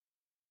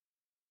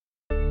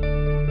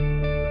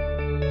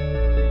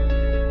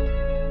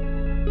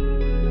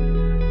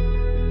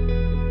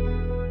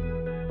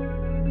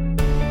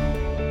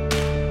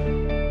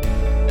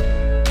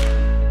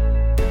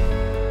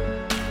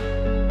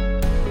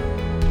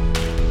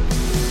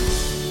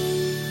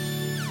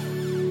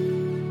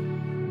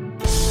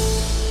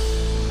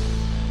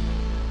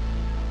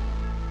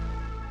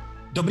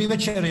Dobrý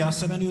večer, já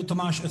se jmenuji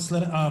Tomáš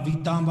Etzler a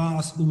vítám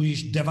vás u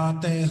již 9.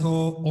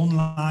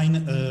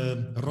 online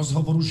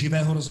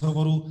živého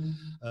rozhovoru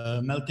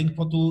Melting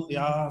Potu.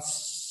 Já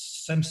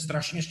jsem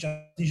strašně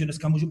šťastný, že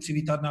dneska můžu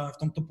přivítat v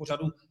tomto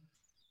pořadu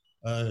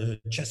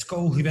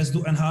českou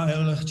hvězdu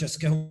NHL,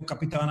 českého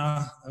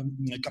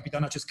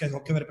kapitána české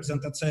hokejové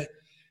reprezentace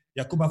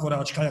Jakuba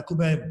Voráčka.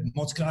 Jakube,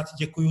 moc krát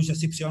děkuji, že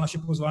jsi přijal naše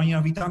pozvání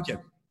a vítám tě.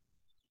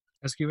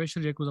 Hezký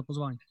večer, děkuji za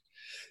pozvání.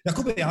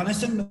 Jakuby, já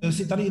nejsem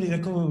si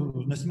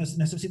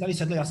tady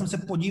sedl, já jsem se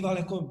podíval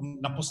jako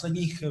na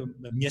posledních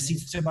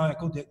měsíc třeba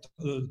jako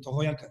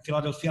toho, jak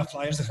Philadelphia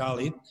Flyers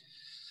hráli.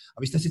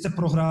 A vy jste sice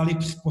prohráli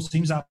v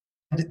posledním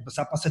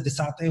zápase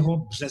 10.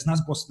 března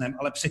s Bostonem,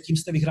 ale předtím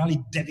jste vyhráli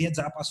 9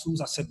 zápasů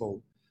za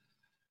sebou.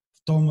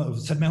 V tom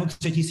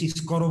 7.3. si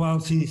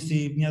skoroval,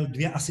 si měl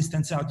 2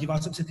 asistence a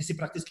díval jsem se, ty si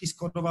prakticky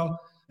skoroval,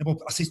 nebo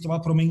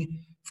asistoval,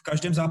 v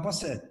každém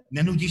zápase.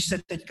 Nenudíš se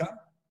teďka?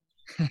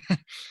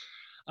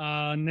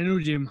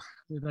 Nenudím.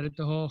 Je tady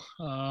toho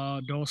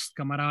dost,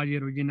 kamarádi,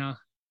 rodina,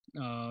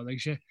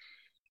 takže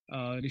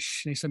když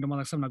nejsem doma,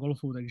 tak jsem na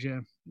golfu, takže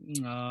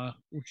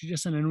určitě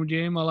se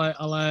nenudím,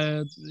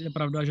 ale je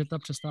pravda, že ta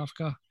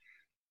přestávka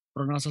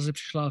pro nás asi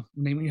přišla v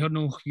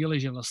nejvhodnou chvíli,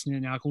 že vlastně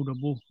nějakou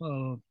dobu,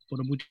 po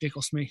dobu těch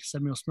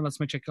 7-8 let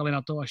jsme čekali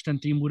na to, až ten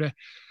tým bude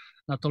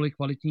natolik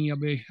kvalitní,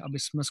 aby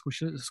jsme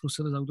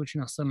zkusili zaútočit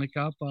na Stanley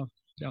Cup a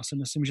já si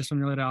myslím, že jsme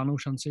měli reálnou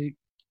šanci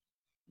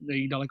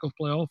jít daleko v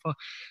playoff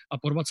a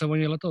porvat se o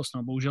něj letos.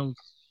 No, bohužel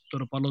to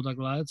dopadlo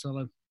takhle,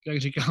 ale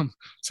jak říkám,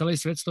 celý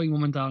svět stojí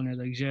momentálně,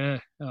 takže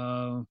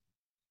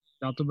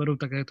já to beru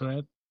tak, jak to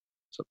je.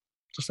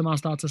 Co se má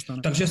stát, se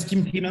stane. Takže s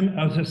tím týmem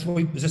a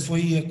ze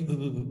svojí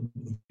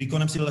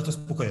výkonem si letos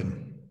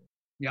spokojen?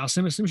 Já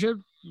si myslím, že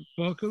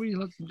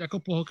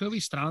po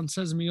hokejové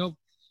stránce z mýho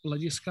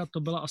hlediska to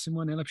byla asi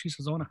moje nejlepší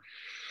sezóna.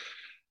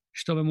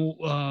 Když to vemu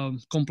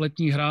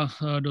kompletní hra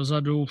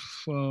dozadu,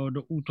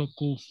 do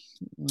útoku.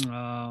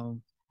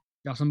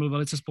 Já jsem byl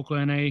velice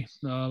spokojený.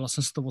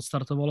 Vlastně se to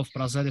odstartovalo v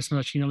Praze, kde jsme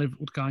začínali v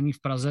utkání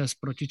v Praze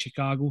proti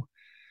Chicagu.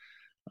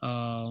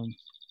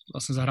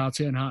 Vlastně zahrát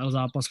si NHL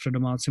zápas před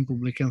domácím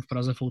publikem v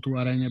Praze v O2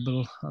 aréně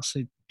byl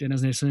asi jeden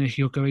z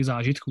nejsilnějších hokejových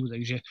zážitků,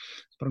 takže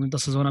pro mě ta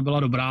sezóna byla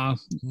dobrá,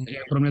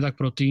 jak pro mě, tak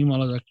pro tým,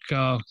 ale tak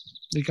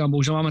říkám,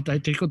 bohužel máme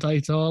tady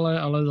to,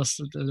 ale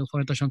zase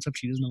doufám, že ta šance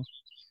přijde znovu.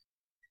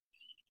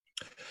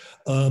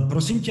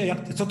 Prosím tě,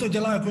 co to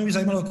dělá, jako mě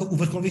zajímalo, jako u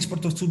vrcholových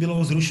sportovců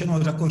byla zrušena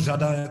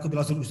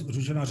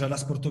řada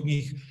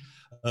sportovních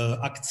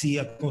akcí,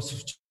 jako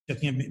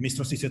včetně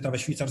mistrovství světa ve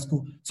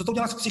Švýcarsku. Co to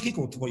dělá s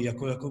psychikou tvojí?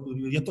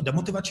 Je to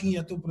demotivační,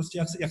 je to prostě,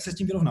 jak se s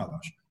tím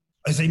vyrovnáváš?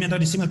 A zejména,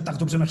 když jsi měl tak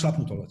dobře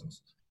našlápnuto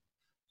letos.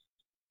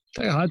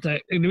 Tak hledajte,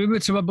 kdyby mi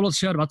třeba bylo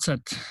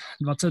 23,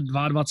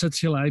 22,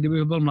 23 let,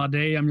 kdybych byl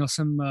mladý a měl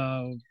jsem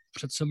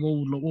před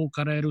sebou dlouhou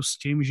kariéru s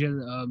tím, že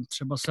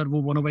třeba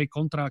servu o nový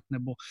kontrakt,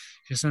 nebo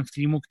že jsem v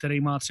týmu,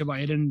 který má třeba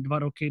 1-2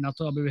 roky na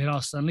to, aby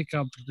vyhrál Stanley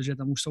Cup, protože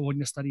tam už jsou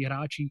hodně starý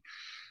hráči,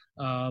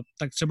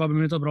 tak třeba by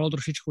mi to bralo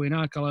trošičku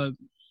jinak, ale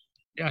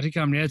já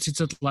říkám, mě je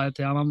 30 let,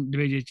 já mám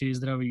 2 děti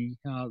zdraví.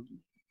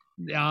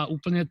 Já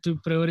úplně ty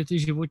priority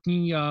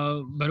životní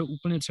beru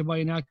úplně třeba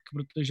jinak,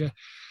 protože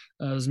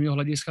z mého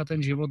hlediska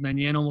ten život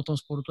není jenom o tom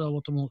sportu a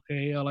o tom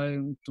hokeji, ale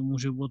k tomu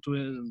životu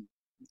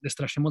je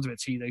strašně moc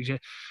věcí, takže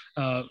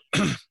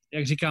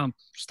jak říkám,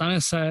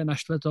 stane se,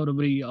 naštve to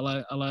dobrý,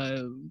 ale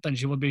ten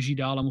život běží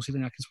dál a musí to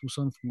nějakým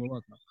způsobem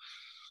fungovat. No.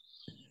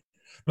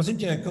 Prosím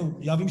tě,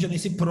 já vím, že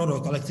nejsi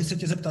prorok, ale chci se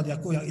tě zeptat,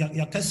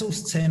 jaké jsou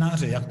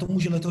scénáře, jak to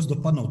může letos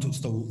dopadnout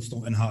s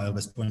tou NHL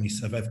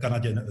v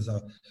Kanadě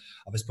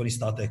a ve Spojených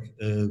státech.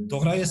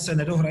 Dohraje se,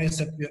 nedohraje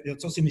se,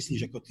 co si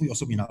myslíš, jako tvůj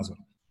osobní názor?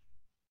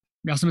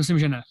 Já si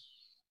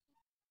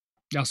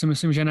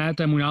myslím, že ne,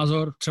 to je můj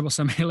názor, třeba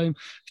se mýlím,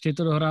 chtějí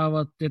to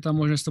dohrávat, je tam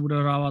možnost, to bude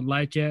dohrávat v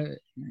létě,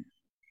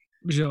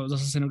 že jo,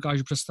 zase si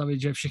nedokážu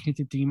představit, že všechny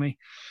ty týmy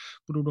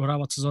budou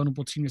dohrávat sezónu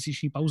po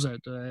 3měsíční pauze,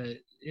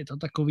 je to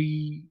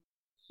takový,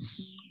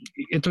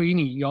 je to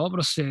jiný, jo,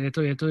 prostě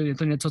je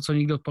to něco, co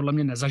nikdo podle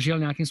mě nezažil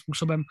nějakým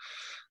způsobem,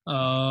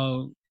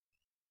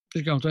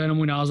 říkám, to je jenom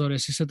můj názor,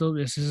 jestli se to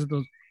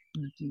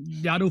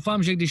já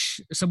doufám, že když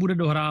se bude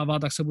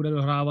dohrávat, tak se bude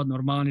dohrávat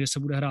normálně, že se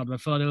bude hrát ve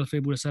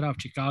Philadelphii, bude se hrát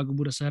v Chicagu,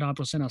 bude se hrát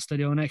prostě na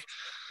stadionech,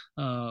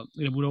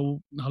 kde budou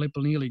haly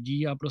plný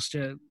lidí a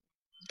prostě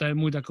to je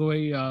můj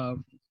takový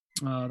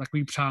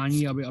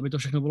přání, aby to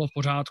všechno bylo v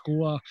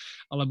pořádku,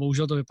 ale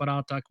bohužel to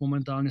vypadá tak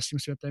momentálně s tím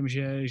světem,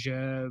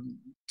 že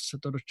se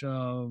to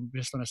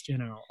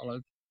nestihne, no,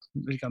 ale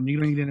říkám,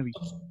 nikdo nikdy neví.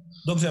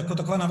 Dobře, jako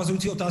taková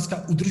navazující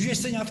otázka. Udržuješ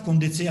se nějak v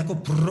kondici jako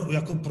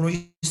pro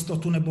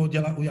jistotu, nebo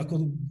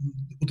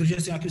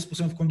udržuješ se nějakým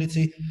způsobem v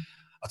kondici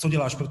a co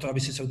děláš pro to, aby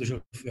si se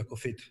udržel jako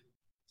fit?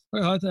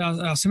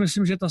 Já si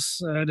myslím, že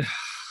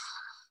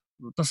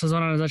ta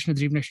sezóna nezačne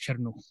dřív než v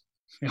červnu.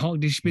 Jo,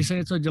 když by se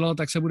něco dělalo,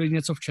 tak se bude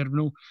něco v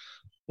červnu,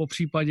 po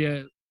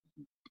případě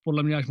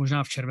podle mě až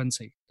možná v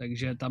červenci.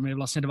 Takže tam je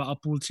vlastně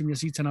 2,5-3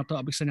 měsíce na to,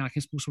 abych se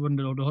nějakým způsobem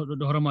dal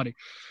dohromady.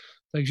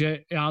 Takže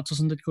já, co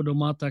jsem teď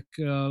doma, tak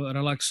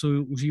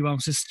relaxuju, užívám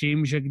si s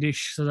tím, že když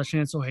se začne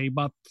něco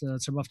hejbat,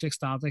 třeba v těch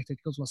státech, teď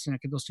vlastně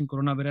jak je to s tím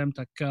koronavirem,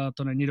 tak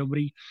to není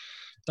dobrý.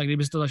 Tak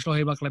kdyby se to začalo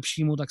hejbat k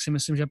lepšímu, tak si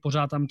myslím, že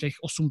pořád tam těch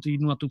 8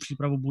 týdnů na tu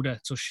přípravu bude,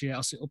 což je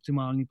asi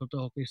optimální pro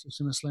toho hokejistu,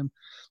 si myslím.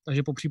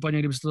 Takže po případě,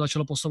 kdyby se to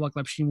začalo posouvat k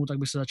lepšímu, tak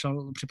by se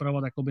začal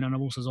připravovat jakoby na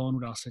novou sezónu,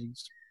 dá se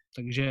říct.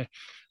 Takže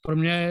pro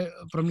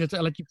mě to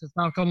je letní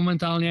přestávka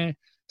momentálně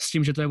s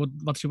tím, že to je o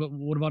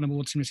 2 nebo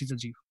o 3 měsíce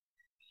dřív.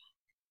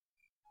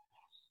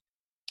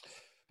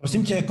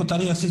 Prosím tě, jako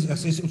tady, jak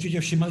jsi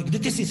určitě všiml, kdy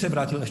ty jsi se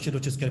vrátil ještě do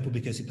České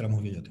republiky, jestli teda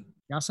mohu vědět?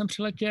 Já jsem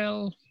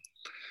přiletěl,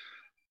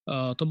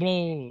 to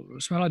bylo,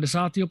 jsme hráli 10.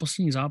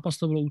 poslední zápas,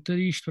 to bylo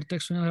úterý,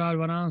 čtvrtek jsme hráli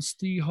 12.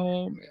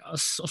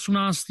 Z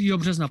 18.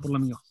 března, podle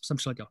mě, jsem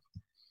přiletěl.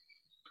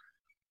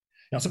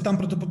 Já se ptám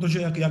proto, protože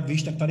jak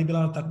víš, tak tady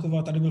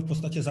byl v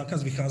podstatě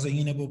zákaz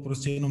vycházení, nebo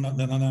prostě jenom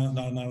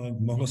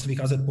mohlo se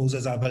vycházet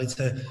pouze za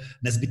velice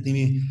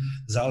nezbytnými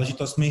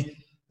záležitostmi.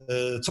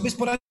 Co bys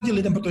poradil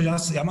lidem, protože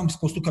já mám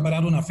spoustu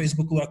kamarádů na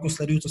Facebooku, jako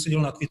sleduju, co se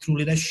dělo na Twitteru,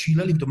 lidé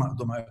šíleli doma.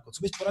 Jako,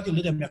 co bys poradil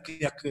lidem,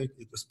 jak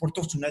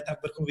sportovcům, ne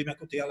tak vrcholovým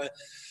jako ty, ale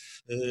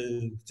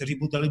kteří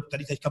budou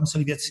tady teďka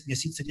museli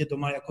měsíc sedět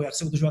doma, jako jak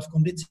se udržovat v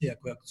kondici,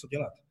 jako jak co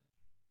dělat?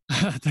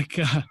 Tak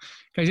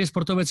každý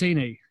sportovec je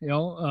jiný.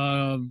 Jo?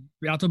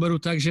 Já to beru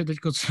tak, že teď,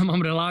 co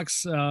mám relax,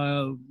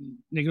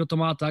 někdo to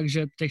má tak,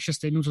 že těch 6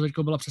 týdnů, co teď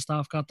byla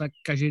přestávka, tak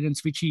každý den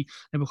cvičí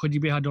nebo chodí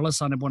běhat do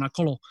lesa nebo na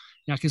kolo.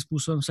 Nějakým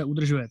způsobem se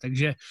udržuje.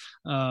 Takže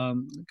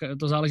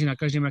to záleží na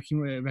každém,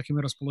 v jakém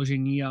je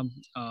rozpoložení a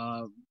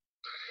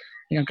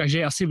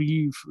každý asi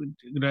ví,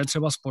 kdo je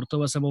třeba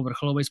sportovec nebo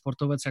vrcholový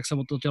sportovec, jak se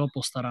o to tělo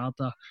postarat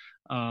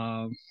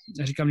a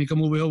říkám,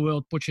 nikomu vyhovuje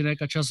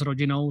odpočinek a čas s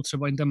rodinou,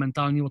 třeba i ten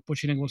mentální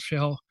odpočinek od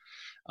všeho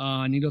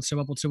a někdo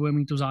třeba potřebuje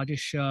mít tu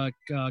zátěž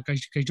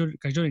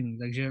každodenní,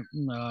 takže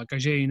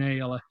každý je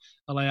jiný,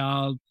 ale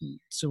já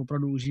si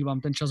opravdu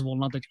užívám ten čas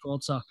volna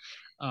teďkoc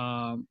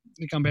a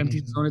říkám, během té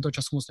sezóny to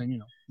času moc není,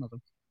 no, na to.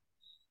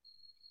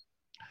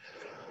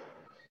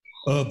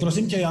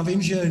 Prosím tě, já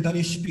vím, že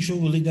tady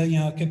píšou lidé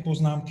nějaké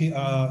poznámky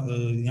a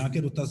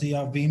nějaké dotazy.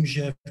 Já vím,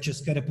 že v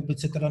České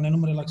republice teda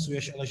nejenom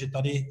relaxuješ, ale že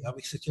tady, já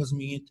bych se chtěl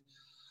zmínit,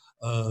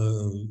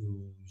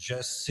 že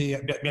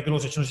mě bylo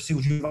řečeno, že si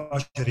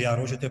užíváš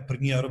jaro, že to je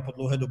první jaro po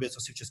dlouhé době,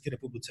 co jsi v České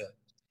republice.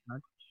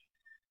 Tak.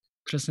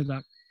 Přesně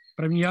tak.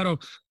 První jaro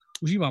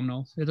užívám,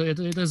 no. Je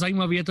to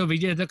zajímavé, je to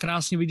vidět, je to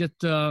krásně vidět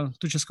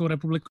tu Českou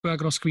republiku,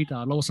 jak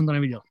rozkvítá. Dlouho jsem to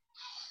neviděl.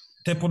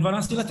 To je po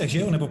 12 letech, že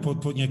jo? Nebo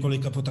po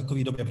několika, po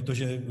takové době,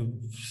 protože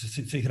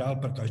jsi hrál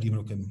každým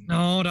rokem.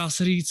 No, dá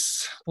se říct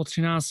po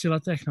 13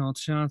 letech, no.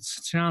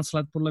 13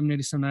 let podle mě,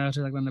 když jsem na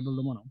jaře, takhle nebyl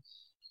doma, no.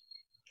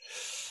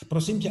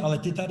 Prosím tě, ale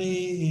ty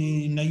tady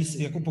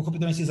nejsi, jako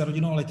pochopitelně jsi za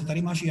rodinou, ale ty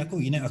tady máš i jako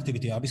jiné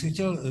aktivity. Já bych se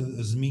chtěl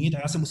zmínit, a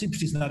já se musím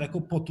přiznat jako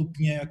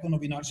potupně, jako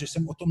novinář, že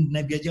jsem o tom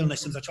nevěděl, než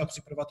jsem začal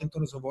připravovat tento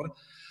rozhovor.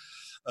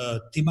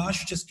 Ty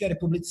máš v České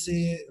republice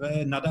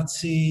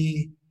nadaci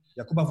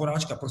Jakuba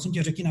Voráčka. Prosím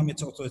tě, řekni nám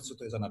něco, co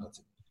to je za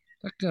nadaci.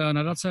 Tak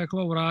nadace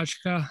Jakuba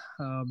Voráčka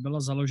byla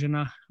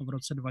založena v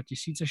roce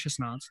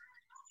 2016.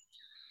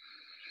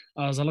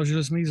 A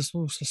založili jsme ji se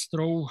svou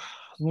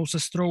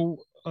sestrou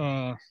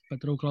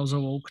Petrou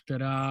Klausovou,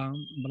 která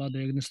byla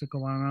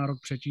diagnostikována rok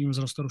předtím s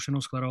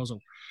roztroušenou sklerózou.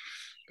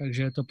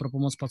 Takže je to pro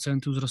pomoc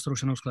pacientů s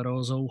roztroušenou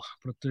sklerózou,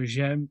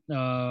 protože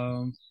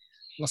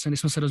vlastně, když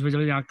jsme se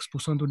dozvěděli nějak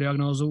způsobem tu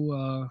diagnózu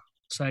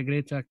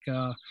ségry, tak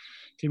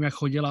tím, jak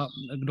chodila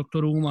k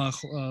doktorům a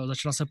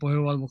začala se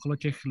pohybovat okolo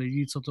těch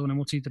lidí, co tou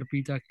nemocí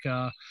trpí, tak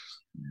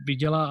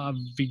viděla a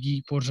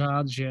vidí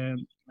pořád, že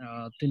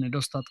ty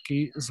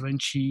nedostatky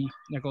zvenčí,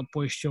 jako od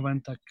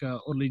pojišťoven, tak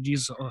od lidí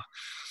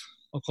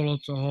okolo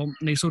toho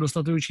nejsou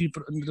dostačující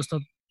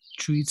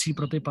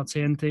pro ty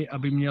pacienty,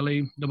 aby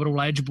měli dobrou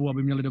léčbu,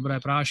 aby měli dobré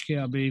prášky,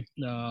 aby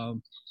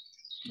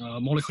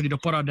mohli chodit do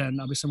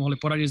poraden, aby se mohli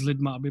poradit s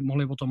lidma, aby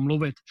mohli o tom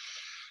mluvit,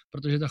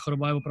 protože ta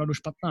choroba je opravdu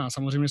špatná.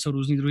 Samozřejmě jsou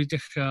různý druhy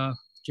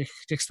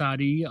těch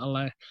stádií,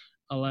 ale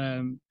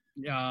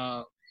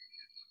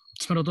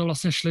jsme do toho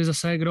vlastně šli se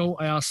ségrou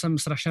a já jsem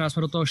strašně rád,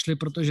 jsme do toho šli,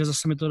 protože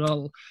zase mi to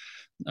dal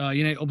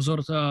jiný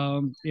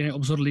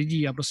obzor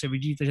lidí a prostě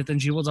vidíte, že ten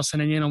život zase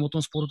není jenom o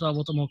tom sportu a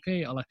o tom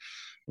hokeji, ale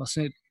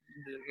vlastně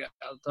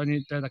to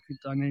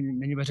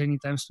není veřejný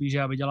tajemství, že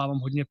já vydělávám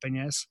hodně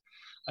peněz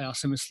a já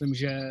si myslím,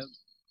 že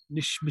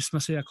když bychom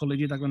si jako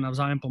lidi takhle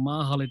navzájem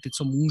pomáhali, ty,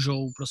 co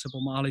můžou, prostě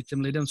pomáhali těm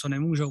lidem, co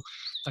nemůžou,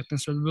 tak ten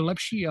svět by byl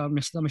lepší a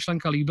mně se ta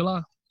myšlenka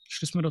líbila,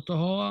 šli jsme do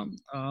toho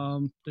a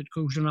teď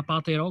už jdem na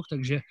 5. rok,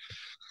 takže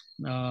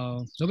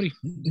dobrý.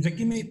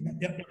 Řekni mi,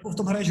 jakou v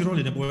tom hraješ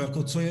roli, nebo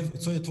jako co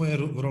je tvoje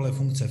role,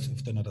 funkce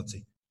v té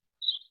nadaci?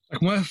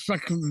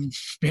 Tak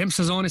během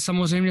sezóny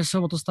samozřejmě se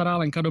o to stará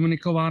Lenka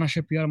Dominiková,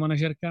 naše PR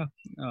manažerka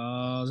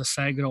se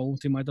ségrou,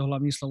 ty mají to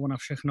hlavní slovo na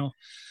všechno.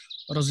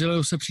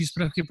 Rozdělují se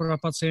příspěvky pro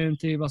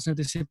pacienty, vlastně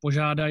ty si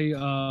požádají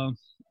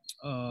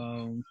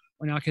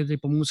o nějaké ty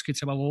pomůcky,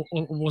 třeba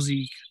o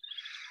vozík,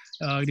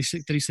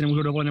 který si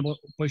nemůžou dovolit nebo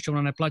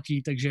pojišťovna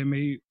neplatí, takže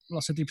my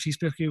vlastně ty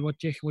příspěvky od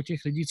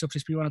těch lidí, co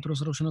přispívají na tu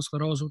roztroušenou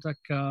sklerózu, tak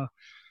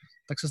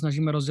tak se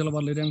snažíme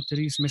rozdělovat lidem,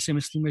 kteří my si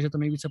myslíme, že to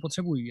nejvíce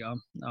potřebují.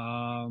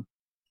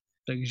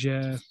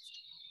 Takže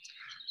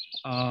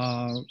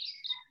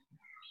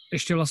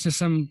ještě vlastně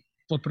jsem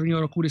od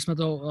prvního roku, kdy jsme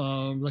to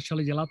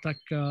začali dělat, tak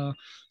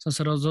jsem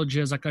se rozhodl,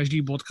 že za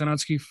každý bod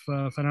kanadský v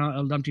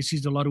FNL dám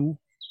 $1000.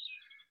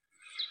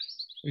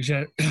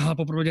 Takže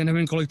popravdě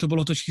nevím, kolik to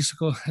bylo to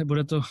číslo,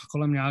 bude to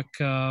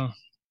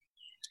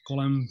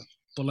kolem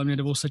podle mě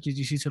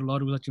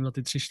 $200,000 zatím za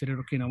ty 3-4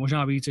 roky, no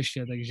možná víc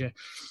ještě, takže...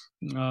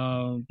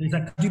 Za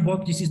každý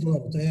bod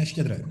 $1000, to je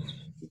štědré.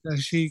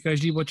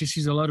 Každý bod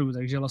 $1000,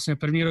 takže vlastně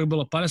první rok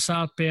bylo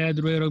 55,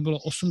 druhý rok bylo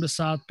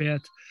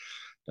 85,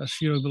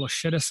 další rok bylo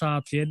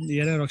 60,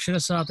 jeden rok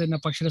 61,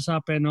 pak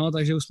 65, no,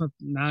 takže už jsme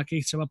na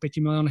nějakých třeba 5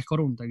 milionech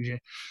korun, takže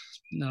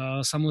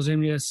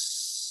samozřejmě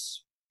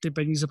ty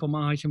peníze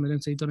pomáhají těm lidem,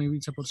 kteří to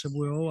nejvíce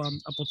potřebují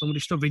a potom,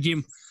 když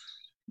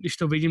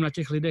to vidím na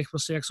těch lidech,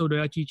 prostě jak jsou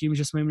dojatí tím,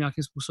 že jsme jim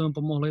nějakým způsobem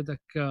pomohli, tak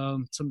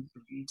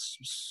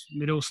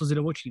mi jdou slzy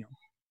do očí. No.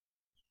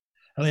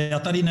 Ale já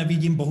tady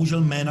nevidím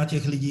bohužel jména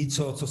těch lidí,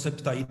 co se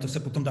ptají, to se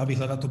potom dá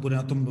vyhledat, to bude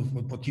na tom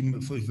pod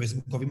tím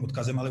facebookovým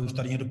odkazem, ale už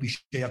tady někdo píše,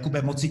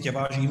 Jakube, moc si tě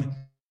vážím,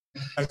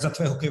 tak za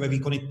tvé hokejové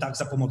výkony, tak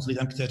za pomoc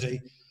lidem, kteří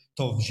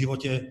to v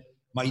životě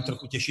mají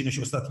trochu těžší než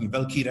ostatní.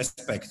 Velký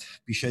respekt,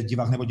 píše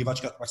divák nebo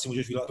diváčka, pak si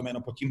můžeš vyhledat to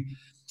jméno pod tím.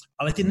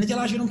 Ale ty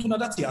neděláš jenom tu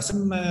nadaci. Já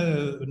jsem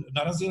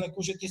narazil,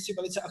 jako, že ty jsi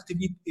velice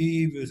aktivní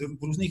i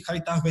v různých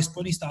charitách ve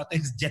Spojených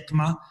státech s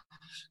dětma,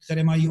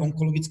 které mají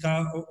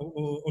onkologická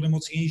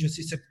onemocnění, že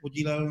jsi se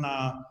podílel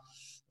na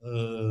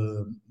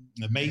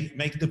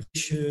Make the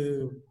Wish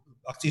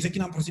akci. Řekni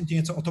nám, prosím tě,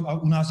 něco o tom.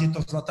 A u nás je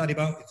to Zlatá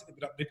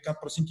rybka,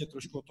 prosím tě,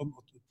 trošku o tom.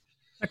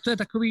 Tak to je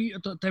takový,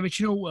 to je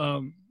většinou,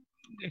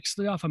 jak se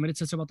to dělá v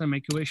Americe, třeba ten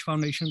Make-A-Wish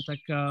Foundation, tak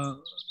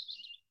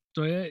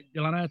to je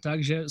dělané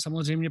tak, že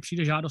samozřejmě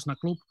přijde žádost na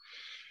klub,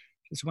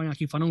 třeba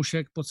nějaký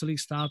fanoušek po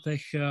celých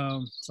státech,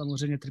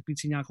 samozřejmě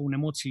trpící nějakou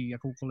nemocí,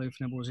 jakoukoliv,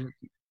 nebo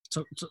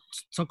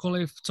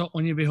cokoliv, co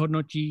oni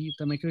vyhodnotí,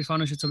 ten Make-A-Wish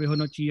Foundation, co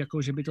vyhodnotí,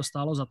 jako že by to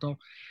stálo za to,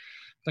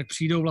 tak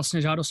přijdou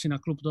vlastně žádosti na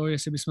klub to,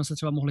 jestli bychom se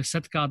třeba mohli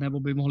setkat, nebo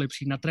by mohli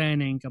přijít na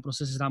trénink a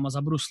prostě si s náma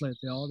zabruslit,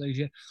 jo,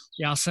 takže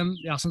já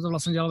jsem to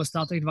vlastně dělal ve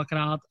státech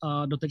 2krát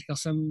a doteďka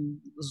jsem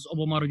s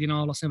oboma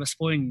rodinama vlastně ve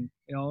spojení,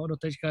 jo,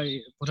 doteďka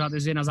pořád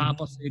jezdí na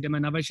zápas, jdeme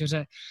na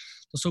večeře,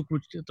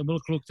 to byl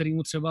kluk, který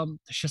mu třeba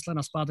 6 let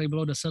nazpátek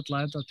bylo 10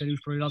 let a který už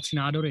prodělal 3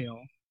 nádory, jo.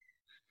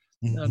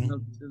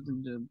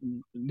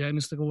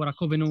 Dejme si takovou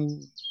rakovinu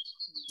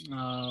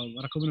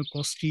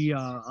kostí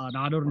a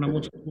nádor na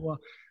mozku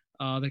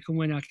a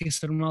takovému je nějakých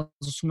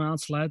 17-18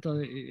 let a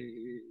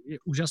je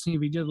úžasný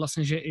vidět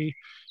vlastně, že i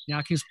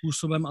nějakým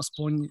způsobem,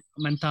 aspoň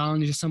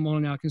mentálně, že jsem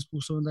mohl nějakým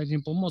způsobem tak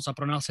jim pomoct a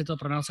pro nás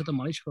je to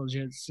maličkost,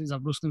 že si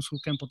zabruslím s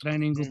klukem po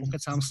tréninku,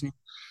 pokecám s ním,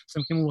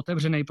 jsem k němu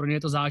otevřenej, pro ně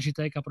je to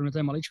zážitek a pro mě to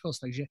je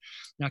maličkost, takže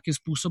nějakým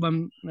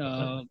způsobem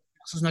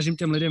se snažím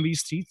těm lidem vyjít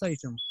vstříc tady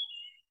těm.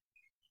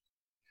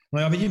 No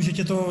já vidím, že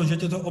tě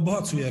to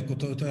obohacuje, jako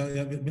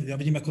já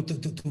vidím jako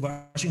tu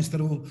vášeň, s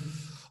kterou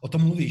o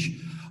tom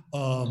mluvíš.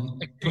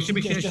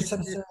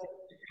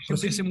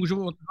 Ještě si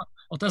můžu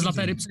o té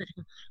Zlaté rybce.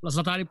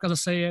 Zlatá rybka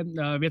zase je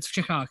věc v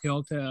Čechách,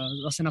 jo, to je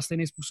zase na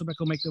stejný způsob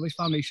jako Make-A-Wish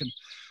Foundation.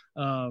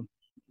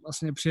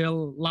 Vlastně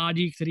přijel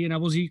Ládík, který je na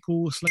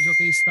vozíku,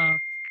 sledžokejsta,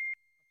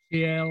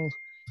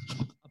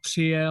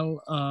 přijel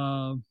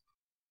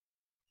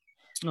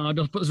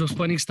do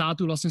Spojených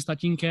států vlastně s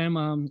tatínkem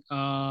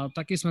a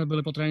taky jsme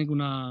byli po tréninku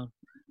na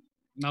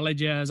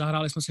ledě,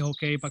 zahráli jsme si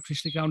hokej, pak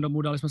přišli k nám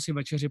domů, dali jsme si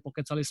večeři,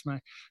 pokecali jsme.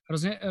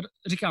 Hrozně,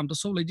 říkám, to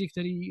jsou lidi,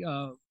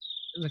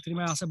 se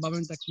kterými já se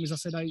bavím, tak mi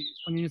zase dají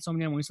oni něco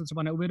mě, oni se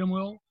třeba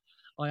neuvědomujou,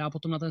 ale já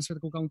potom na ten svět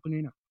koukám úplně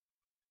jinak.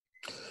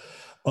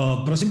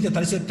 Prosím tě,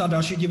 tady se ptá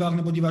další divák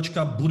nebo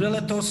diváčka, bude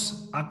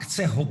letos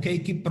akce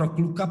hokejky pro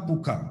kluka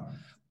Puka?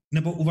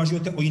 Nebo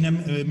uvažujete o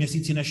jiném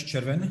měsíci než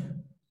červen?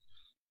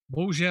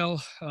 Bohužel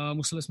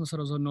museli jsme se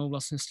rozhodnout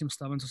vlastně s tím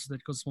stavem, co se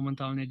teď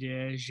momentálně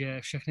děje, že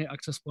všechny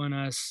akce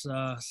spojené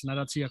s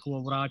nadací Jakuba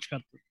Voráčka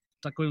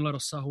v takovémhle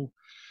rozsahu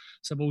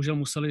se bohužel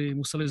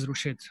museli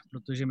zrušit,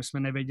 protože my jsme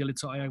nevěděli,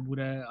 co a jak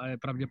bude a je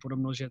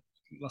pravděpodobno, že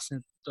vlastně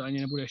to ani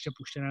nebude ještě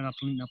puštěné na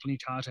plný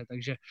čáře.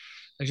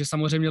 Takže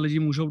samozřejmě lidi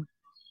můžou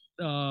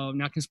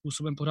nějakým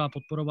způsobem pořád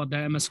podporovat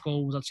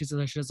DMS-kou za 30,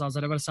 za 60, za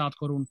 90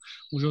 korun,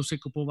 můžou si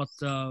kupovat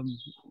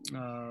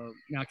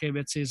nějaké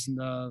věci z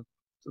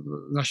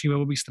našich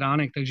webových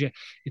stránek, takže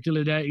i ty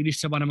lidé, i když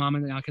třeba nemáme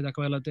nějaké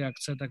takovéhle ty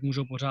akce, tak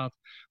můžou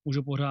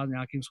pořád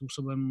nějakým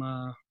způsobem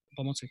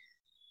pomoci.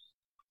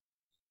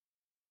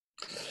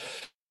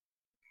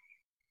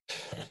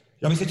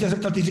 Já bych se chtěl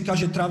zeptat, ty říkáš,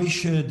 že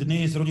trávíš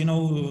dny s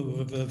rodinou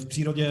v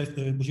přírodě,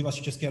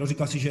 užíváš české, a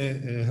říkal si, že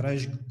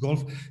hraješ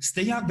golf.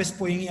 Jste nějak ve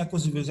spojení jako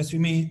se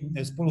svými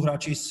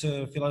spoluhráči z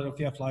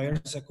Philadelphia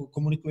Flyers, jako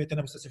komunikujete,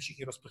 nebo jste se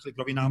všichni rozprchli k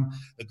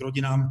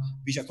rodinám,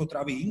 víš, jak to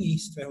tráví jiní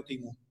z tvého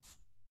týmu?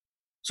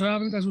 Co já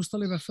vím, tak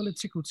zůstali ve Philly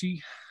 3 kluci,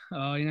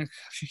 jinak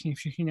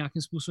všichni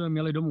nějakým způsobem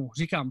měli domů.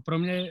 Říkám, pro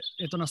mě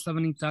je to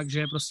nastavený tak, že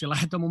je prostě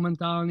léto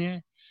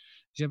momentálně,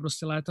 že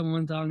prostě léto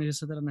momentálně, že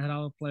se teda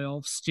nehrál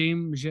playoff s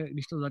tím, že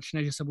když to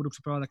začne, že se budu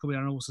připravovat jakoby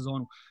na novou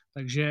sezónu.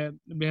 Takže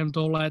během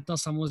toho léta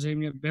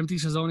samozřejmě, během té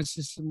sezóny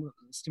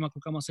s těma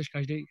klukama seš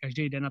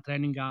každý den na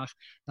tréninkách,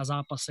 na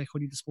zápasech,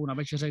 chodíte spolu na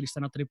večeře, když jste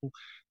na tripu.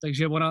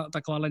 Takže ona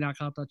takováhle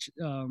nějaká ta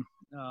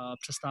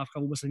přestávka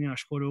vůbec není na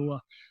škodu,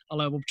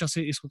 ale občas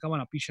si i s klukama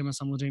napíšeme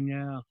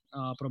samozřejmě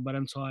a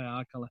probereme co a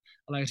jak,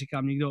 ale jak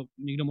říkám,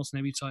 nikdo moc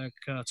neví,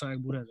 co jak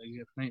bude,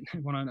 takže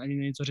ona ani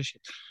není co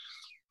řešit.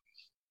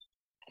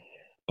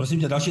 Prosím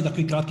tě, další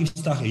takový krátký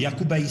vztah.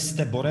 Jakube,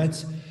 jste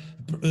borec.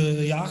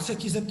 Já chci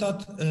ti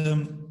zeptat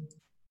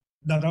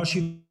na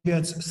další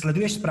věc.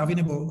 Sleduješ zprávy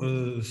nebo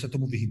se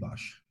tomu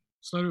vyhýbáš?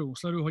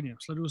 Sleduju hodně.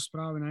 Sleduju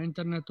zprávy na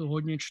internetu,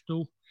 hodně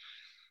čtu.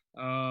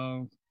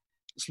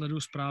 Sleduju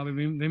zprávy,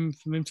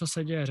 vím, co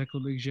se děje. Řekl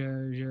bych, že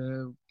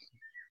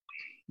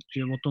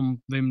o tom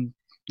vím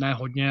ne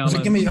hodně, ale...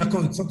 Řekni mi,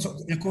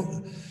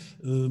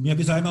 mě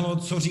by zajímalo,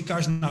 co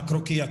říkáš na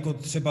kroky, jako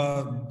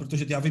třeba,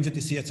 protože já vím, že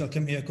ty jsi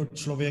celkem jako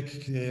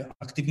člověk,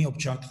 aktivní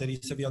občan, který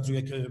se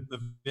vyjadřuje k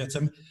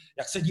věcem.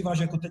 Jak se díváš,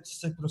 jako teď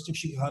se prostě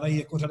všichni hádají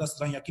jako řada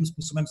stran, jakým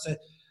způsobem se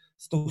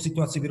s tou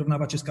situací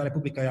vyrovnává Česká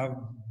republika? Já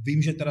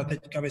vím, že teda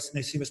teďka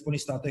nejsi ve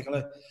Spojených státech,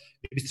 ale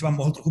kdybys třeba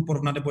mohl trochu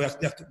porovnat, nebo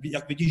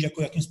jak vidíš,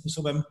 jako jakým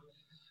způsobem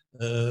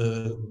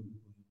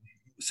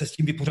se s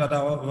tím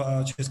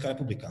vypořádává Česká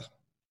republika?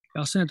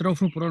 Já si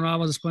netroufnu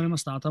porovnávat se Spojenými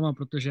státama,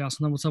 protože já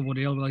jsem tam moc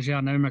odjel, takže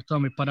já nevím, jak to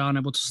tam vypadá,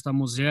 nebo co se tam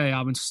moc děje,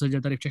 já vím, co se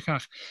děje tady v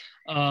Čechách.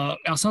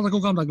 Já se na to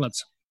koukám takhle.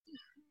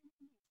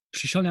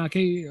 Přišel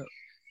nějaký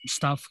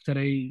stav,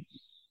 který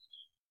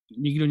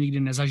nikdo nikdy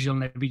nezažil,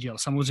 neviděl.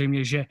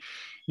 Samozřejmě, že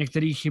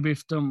některé chyby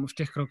v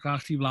těch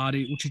krokách té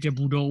vlády určitě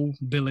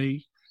byly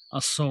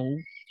a jsou.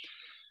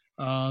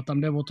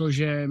 Tam jde o to,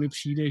 že mi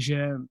přijde,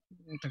 že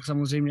tak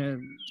samozřejmě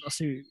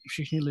asi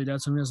všichni lidé,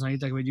 co mě znají,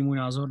 tak vidí můj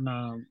názor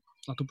na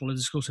tu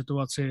politickou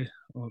situaci,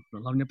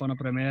 hlavně pana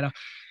premiéra,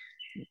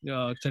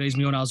 který z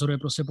mého názoru je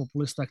prostě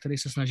populista, který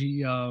se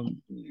snaží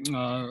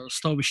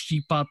z toho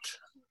vyštípat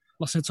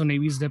vlastně co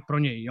nejvíc jde pro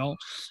něj. Jo?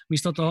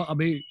 Místo toho,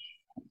 aby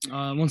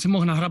on si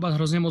mohl nahrabat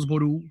hrozně moc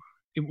bodů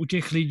i u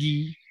těch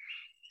lidí,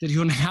 kteří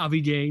ho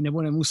nenávidějí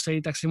nebo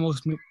nemusí, tak si mohl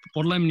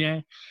podle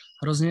mě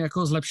hrozně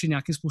jako zlepšit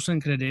nějakým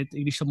způsobem kredit,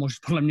 i když to možná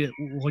podle mě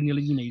u hodně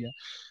lidí nejde.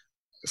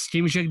 S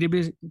tím, že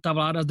kdyby ta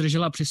vláda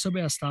držela při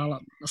sobě a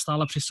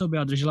stála při sobě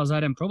a držela za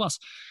jeden provaz,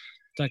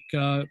 tak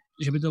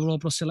že by to bylo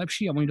prostě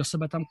lepší a oni do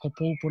sebe tam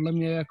kopou, podle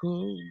mě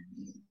jako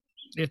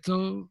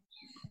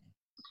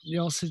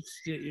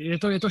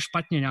je to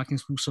špatně nějakým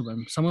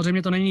způsobem.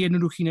 Samozřejmě to není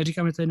jednoduchý,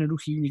 neříkám, že to je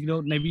jednoduchý,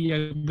 nikdo neví,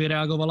 jak by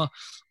reagovala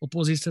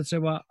opozice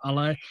třeba,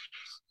 ale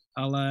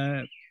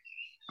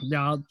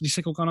já, když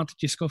se koukám na ty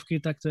tiskovky,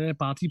 tak to je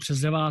 5. přes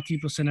 9,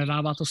 prostě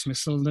nedává to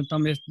smysl,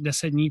 tam je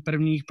 10 dní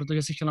prvních,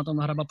 protože si chtěl na tom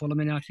nahrabat podle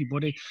mě nějaký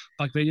body,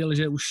 pak věděl,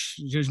 že už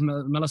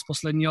mele z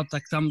posledního,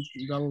 tak tam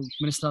dal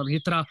ministra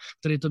vnitra,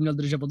 který to měl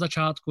držet od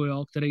začátku,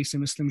 jo, který si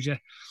myslím, že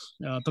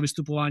to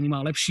vystupování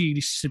má lepší,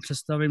 když si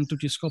představím tu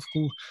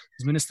tiskovku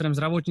s ministrem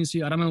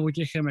zdravotnictví Adamem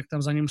Vojtěchem, jak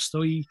tam za ním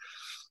stojí,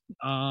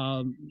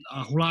 a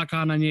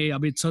huláká na něj,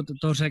 aby co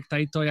to řekl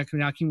tady to, jak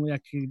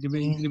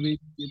kdyby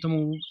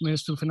tomu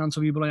ministru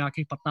financí bylo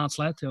nějakých 15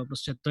 let, jo,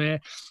 prostě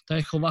to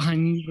je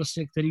chování,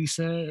 prostě, který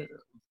se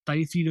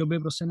tady v té době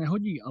prostě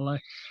nehodí,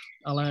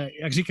 ale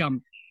jak říkám,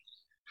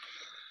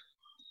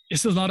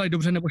 jestli to zvládají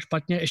dobře nebo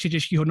špatně, ještě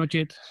těžký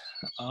hodnotit,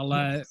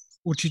 ale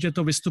určitě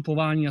to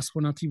vystupování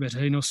aspoň na té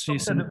veřejnosti.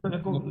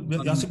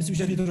 Já si myslím,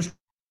 že je to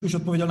už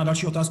odpověděl na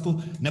další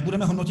otázku.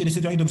 Nebudeme hodnotit, jestli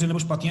to dělají dobře nebo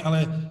špatně,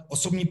 ale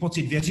osobní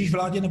pocit. Věříš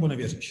vládě nebo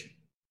nevěříš?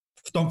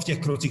 V těch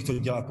krocích, co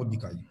dělá,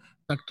 podnikají.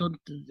 Tak to,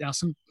 já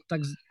jsem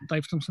tak,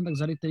 tady v tom jsem tak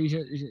zarytej, že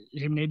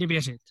jim nejde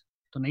věřit.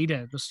 To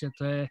nejde, prostě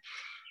to je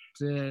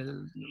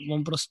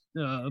on prostě,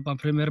 pan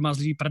premiér má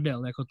zlý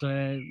prdel, jako to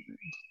je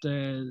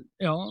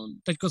jo,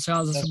 teďko se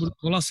já zase budu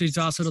hlasit,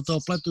 já se do toho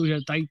pletu, že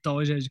tady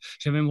to,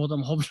 že vím o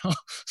tom hovno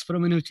s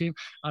prominutím,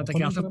 ale tak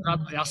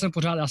já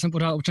jsem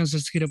pořád občan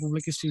České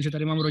republiky s tím, že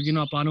tady mám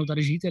rodinu a plánuju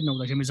tady žít jednou,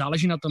 takže mi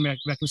záleží na tom, v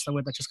jakém stavu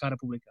je ta Česká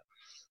republika.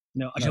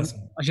 Jo,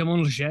 a že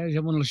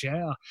on lže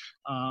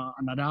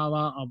a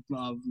nadává a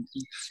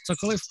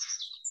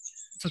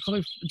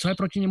cokoliv, co je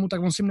proti němu,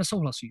 tak on s tím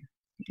nesouhlasí.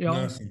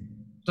 Jo.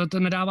 To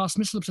nedává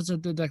smysl přece,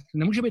 tak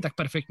nemůže být tak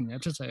perfektní, ne?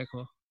 Přece,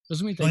 jako,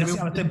 rozumíte? No jasně,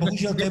 ale to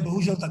je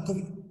bohužel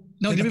takový...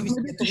 No,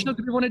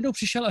 kdyby on jednou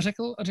přišel a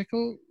řekl,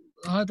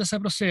 hledajte se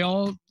prostě,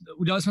 jo,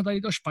 udělali jsme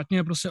tady to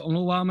špatně, prostě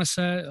omlouváme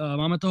se,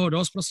 máme toho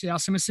dost, prostě já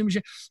si myslím, že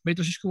být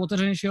trošičku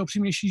otevřenější a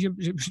upřímnější, že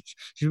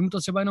by mu to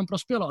třeba jenom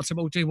prospělo a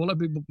třeba u těch voleb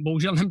by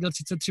bohužel neměl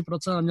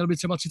 33% a měl by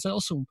třeba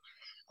 38%.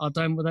 Ale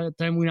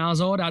to je můj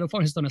názor, já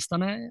doufám, že se to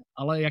nestane,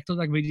 ale jak to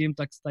tak vidím,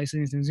 tak tady se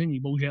nic nezmění,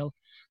 bohužel.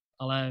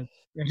 Ale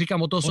jak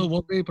říkám, o to jsou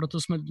volby,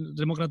 proto jsme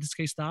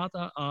demokratický stát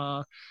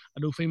a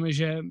doufejme,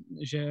 že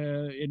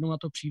jednou na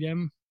to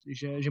přijdem,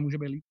 že může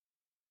být líp.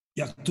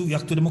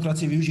 Jak tu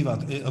demokracii využívat?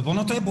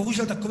 Ono to je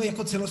bohužel takový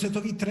jako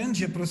celosvětový trend,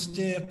 že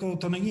prostě jako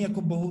to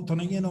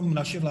není jenom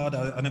naše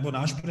vláda nebo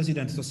náš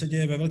prezident, to se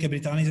děje ve Velké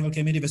Británii, ve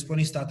Velké míry ve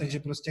Spojených státech, že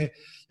prostě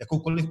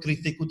jakoukoliv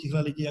kritiku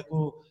těchto lidí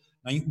jako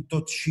na ní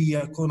útočí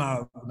jako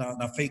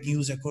na fake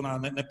news, jako na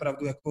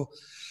nepravdu, jako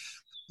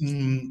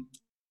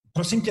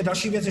prosím tě,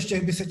 další věc,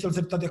 ještě bych se chtěl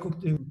zeptat, jako v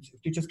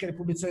té České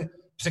republice,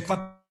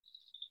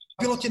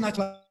 překvapilo tě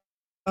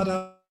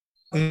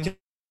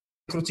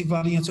krocích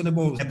vlády něco,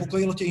 nebo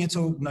nepokojilo tě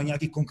něco na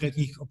nějakých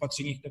konkrétních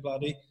opatřeních té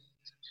vlády?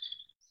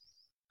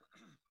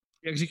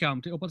 Jak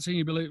říkám, ty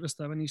opatření byly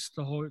vystavené z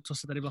toho, co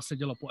se tady vlastně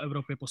dělo po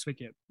Evropě, po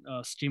světě.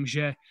 S tím,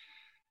 že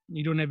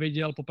nikdo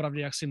nevěděl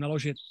popravdě, jak si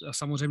naložit.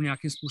 Samozřejmě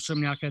nějakým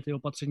způsobem nějaké ty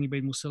opatření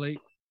být museli.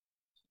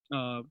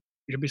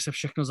 Že by se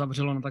všechno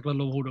zavřelo na takhle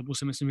dlouhou dobu,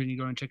 si myslím, že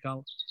nikdo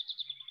nečekal.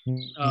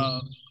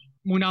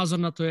 Můj názor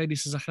na to je,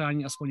 když se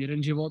zachrání aspoň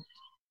jeden život,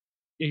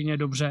 jedině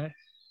dobře.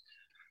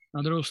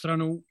 Na druhou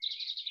stranu,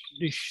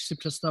 když si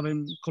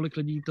představím, kolik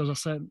lidí to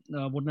zase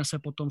odnese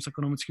potom z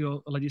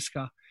ekonomického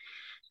hlediska,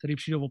 kteří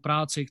přijdou o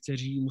práci,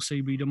 kteří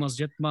musí být doma s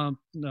dětma,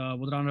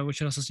 od rána do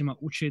večera se s nima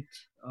učit.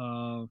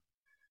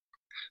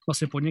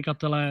 Vlastně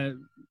podnikatelé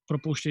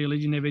propouštějí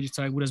lidi, nevědí,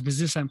 co jak bude s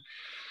biznisem.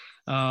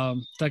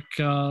 Tak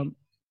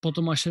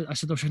potom, až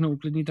se to všechno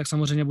uklidní, tak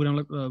samozřejmě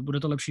bude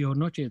to lepší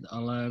hodnotit,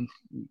 ale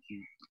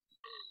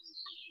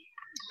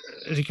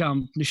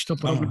říkám, když to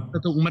porovnáte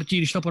to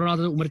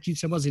úmrtí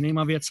třeba s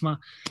jinýma věcma,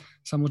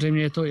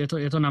 samozřejmě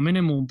je to na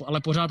minimum,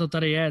 ale pořád to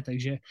tady je,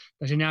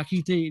 takže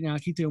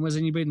nějaký ty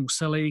omezení být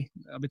museli,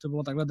 aby to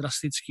bylo takhle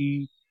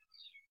drastický,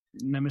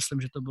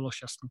 nemyslím, že to bylo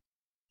šťastné.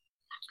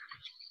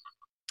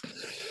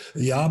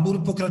 Já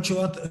budu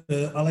pokračovat,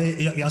 ale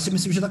já si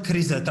myslím, že ta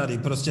krize tady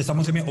prostě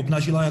samozřejmě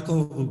obnažila,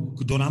 jako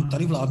kdo nám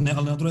tady vládne,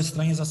 ale na druhé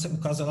straně zase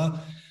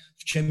ukázala,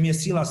 v čem je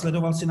síla.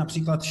 Sledoval si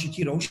například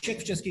šití roušek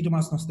v českých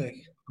domácnostech?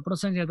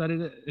 100% tady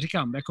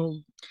říkám, jako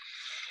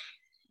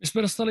my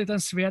jsme dostali ten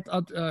svět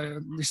a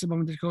když se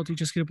bavím teď o té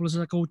České republice,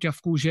 takovou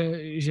ťavku,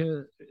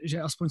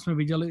 že aspoň jsme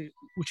viděli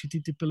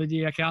určitý typy lidí,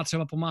 jak já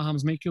třeba pomáhám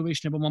z Make-A-Wish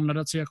nebo mám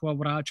nadaci jako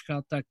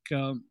Voráčka, tak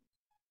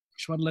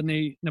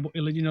švadleny nebo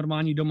i lidi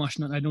normální doma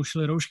najednou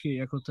šili roušky,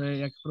 jako to je,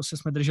 jak prostě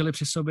jsme drželi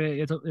při sobě,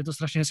 je to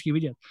strašně hezký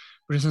vidět,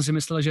 protože jsem si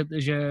myslel,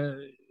 že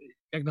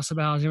jak na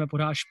sebe házíme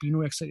pořád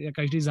špínu, jak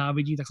každý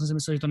závidí, tak jsem si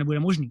myslel, že to nebude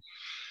možný.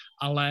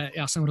 Ale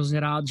já jsem hrozně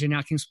rád, že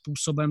nějakým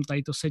způsobem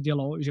tady to se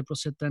dělo, že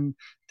prostě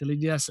ty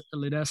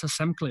lidé se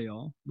semkli,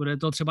 jo. Bude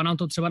to, třeba nám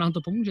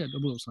to pomůže do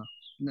budoucna.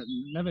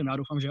 Nevím, já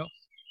doufám, že jo.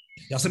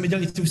 Já jsem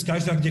viděl i ty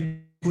vzkazy, jak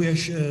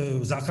děkuješ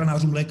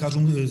záchranářům,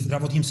 lékařům,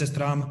 zdravotním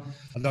sestrám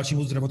a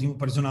dalšímu zdravotnímu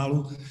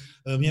personálu.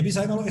 Mě by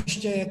zajímalo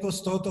ještě jako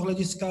z tohoto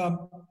hlediska,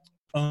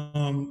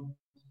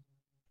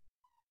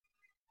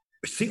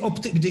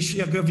 když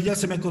viděl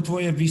jsem jako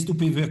tvoje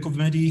výstupy jako v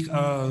médiích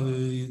a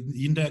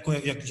jinde, jako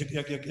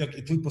jak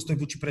tvůj postoj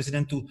vůči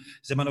prezidentu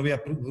Zemanovi a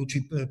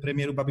vůči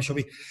premiéru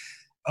Babišovi,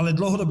 ale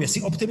dlouhodobě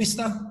jsi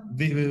optimista?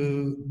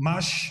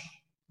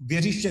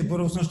 Věříš v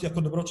budoucnosti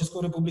jako dobrou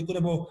Českou republiku,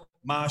 nebo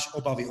máš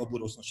obavy o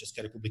budoucnost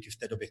České republiky v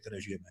té době, v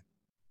které žijeme?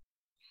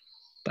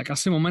 Tak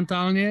asi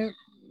momentálně,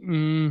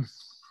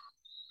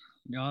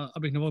 já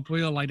abych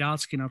neodpověděl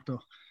lajdácky na to.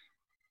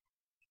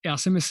 Já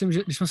si myslím,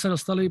 že když jsme se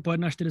dostali po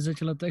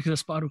 41 letech ze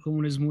spádu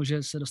komunismu,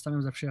 že se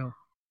dostaneme ze všeho.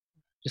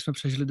 Že jsme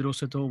přežili druhou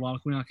světovou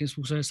válku nějakým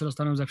způsobem, že se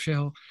dostaneme ze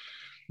všeho.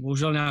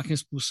 Bohužel nějakým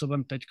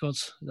způsobem teďko,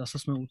 zase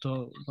jsme u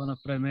toho pana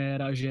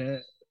premiéra, že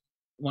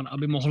on,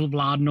 aby mohl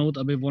vládnout,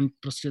 aby on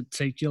prostě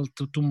cítil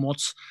tu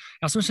moc.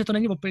 Já si myslím, že to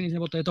není o penězi,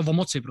 nebo to je to o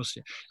moci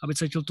prostě. Aby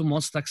cítil tu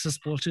moc, tak se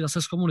spolčili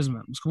zase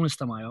s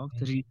komunistama, jo?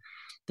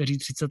 Kteří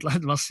 30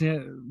 let vlastně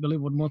byli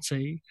od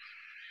moci.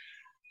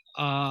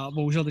 A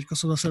bohužel teďko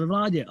jsou zase ve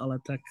vládě, ale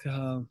tak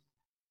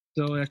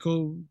to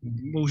jako,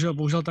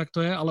 bohužel tak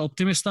to je, ale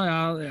optimista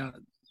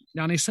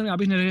já nejsem, já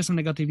bych neřekl, že jsem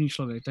negativní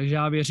člověk, takže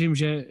já věřím,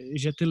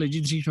 že ty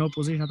lidi dřív nebo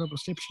později na to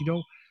prostě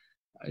přijdou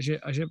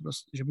a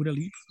že bude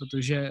líp,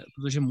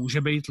 protože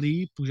může být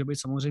líp, může být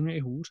samozřejmě i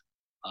hůř,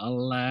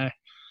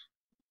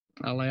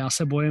 ale já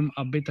se bojím,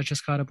 aby ta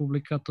Česká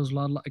republika to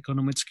zvládla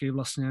ekonomicky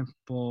vlastně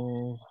po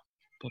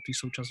té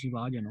současné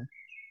vládě, no.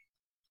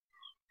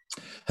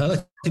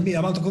 Hele,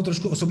 já mám takovou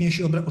trošku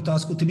osobnější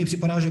otázku. Ty mi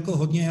připadáš jako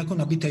hodně jako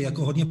nabitý,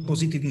 jako hodně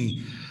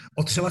pozitivní.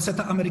 Otřela se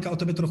ta Amerika o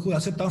tebe trochu? Já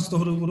se ptám z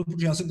toho důvodu,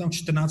 protože já jsem tam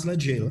 14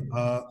 let žil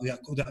a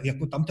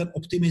jako tam ten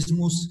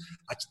optimismus,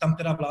 ať tam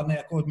teda vládne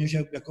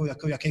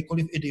jako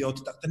jakýkoliv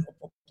idiot, tak ten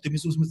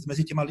optimismus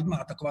mezi těma lidma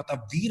a taková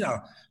ta víra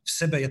v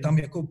sebe je tam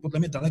jako podle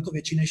mě daleko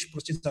větší, než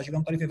prostě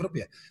zažívám tady v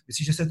Evropě.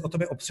 Myslíš, že se o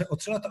tebe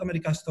otřela ta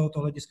Amerika z tohoto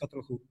hlediska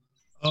trochu?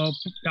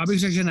 Já bych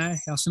řekl, že ne.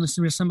 Já si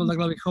myslím, že jsem byl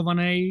takhle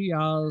vychovaný.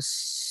 Já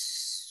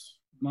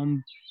mám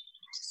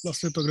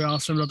vlastně to, kde já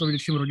jsem za to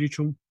vděčným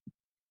rodičům.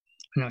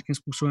 Nějakým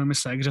způsobem i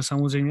sekře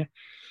samozřejmě.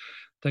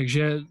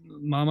 Takže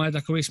máma je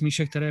takový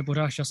smíšek, který je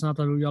pořád šťastná,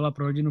 ta udělala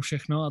pro rodinu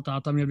všechno a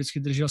táta mě vždycky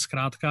držel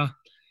zkrátka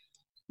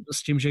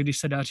s tím, že když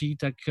se daří,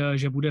 tak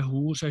že bude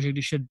hůř a že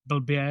když je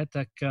blbě,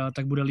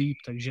 tak bude líp.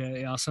 Takže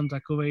já jsem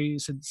takovej,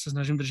 se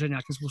snažím držet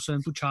nějakým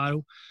způsobem tu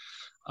čáru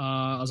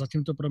a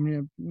zatím to pro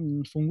mě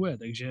funguje,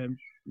 takže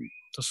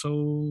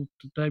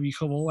to je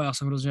výchovou a já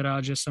jsem hrozně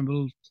rád, že jsem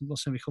byl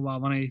vlastně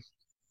vychovávaný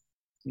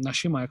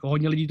našima, jako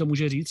hodně lidí to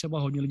může říct, třeba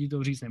hodně lidí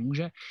to říct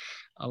nemůže,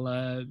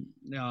 ale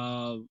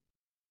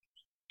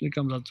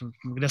Říkám,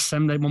 kde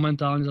jsem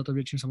momentálně, za to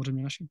většinou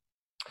samozřejmě naším.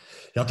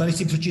 Já tady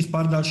chci přečíst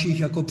pár dalších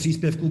jako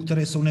příspěvků,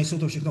 které nejsou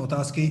to všechno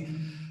otázky.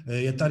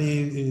 Je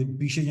tady,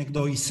 píše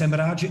někdo, jsem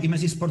rád, že i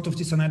mezi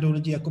sportovci se najdou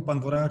lidi jako pan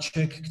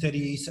Voráček,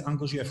 který se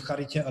angažuje v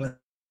charitě, ale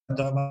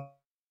dává,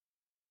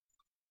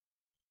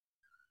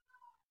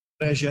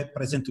 že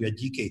prezentuje.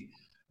 Díky.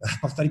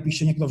 Pak tady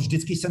píše někdo,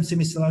 vždycky jsem si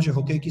myslela, že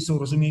hokejky jsou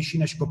rozumější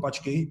než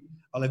kopačky,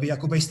 ale vy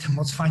jako jste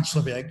moc fajn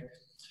člověk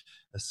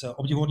s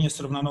obdivuhodně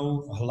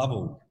srovnanou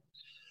hlavou.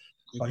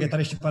 Pak je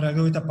tady ještě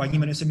pár ta paní,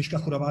 jmenuje se Miška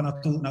Chudová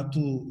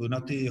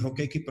na ty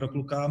hokejky pro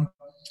kluka,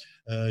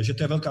 že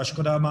to je velká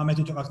škoda, máme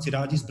tuto akci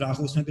rádi, s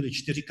bráchou jsme byli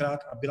 4krát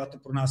a byla to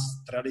pro nás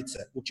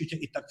tradice. Určitě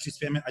i tak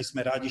přispějeme a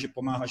jsme rádi, že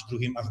pomáháš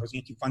druhým a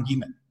hrozně ti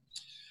fandíme.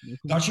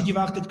 Další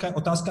divák, teďka je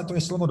otázka, to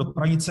je slovo do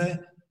pranice.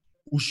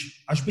 Už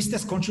až byste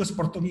skončil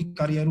sportovní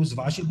kariéru,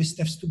 zvážil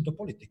byste vstup do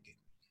politiky?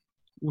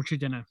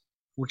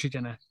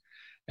 Určitě ne.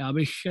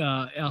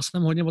 Já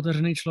jsem hodně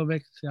otevřený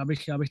člověk,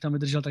 já bych tam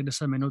vydržel tak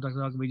 10 minut, tak to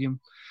tak vidím.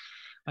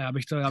 A já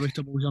bych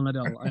to bohužel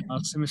nedal. A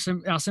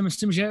já si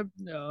myslím, že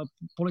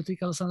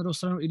politika zase na druhou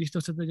stranu, i když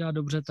to chcete dělat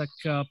dobře, tak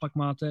pak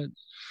máte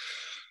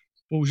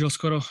bohužel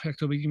skoro, jak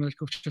to vidíme teď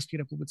v České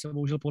republice,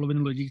 bohužel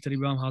polovinu lidí, kteří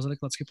by vám házeli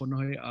klacky pod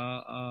nohy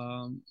a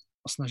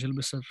snažili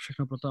by se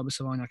všechno pro to, aby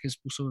se vám nějakým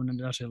způsobem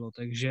nedařilo.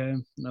 Takže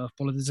v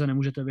politice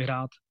nemůžete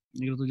vyhrát,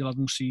 někdo to dělat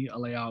musí,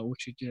 ale já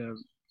určitě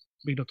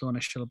bych do toho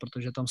nešel,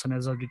 protože tam se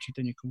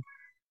nezavděčíte nikomu.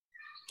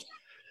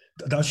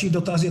 Další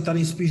dotaz je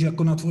tady spíš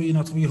jako na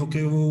tvoji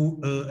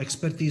hokejovou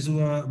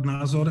expertízu a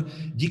názor.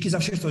 Díky za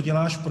vše, co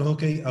děláš pro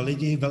hokej a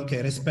lidi, velký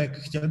respekt.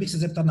 Chtěl bych se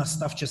zeptat na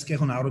stav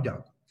českého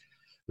nároďáku.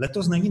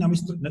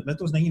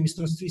 Letos není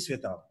mistrovství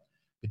světa,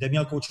 kde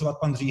měl koučovat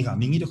pan Říha.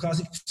 Nyní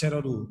dochází k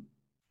přerodu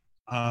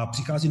a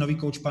přichází nový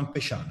kouč pan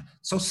Pešán.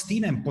 Co s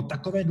týmem po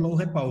takové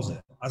dlouhé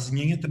pauze a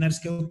změně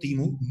trenérského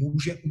týmu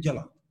může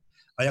udělat?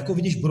 A jako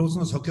vidíš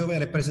budoucnost hokejové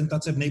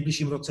reprezentace v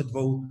nejbližším roce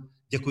 2?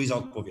 Děkuji za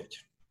odpověď.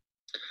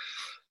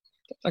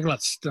 Takhle,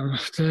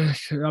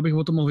 já bych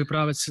o tom mohl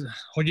vyprávět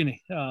hodiny.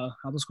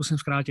 Já to zkusím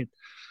zkrátit.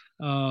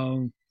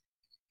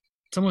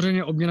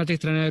 Samozřejmě obměna těch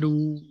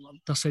trenérů,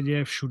 ta se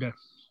děje všude.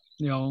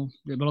 Jo,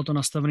 bylo to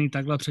nastavené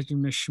takhle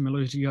předtím, než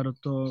Miloš Říha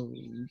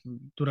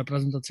tu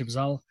reprezentaci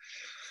vzal,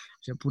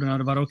 že půjde na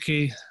 2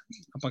 roky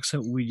a pak se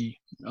uvidí.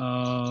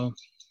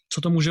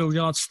 Co to může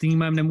udělat s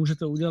týmem?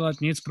 Nemůžete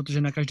udělat nic,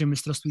 protože na každém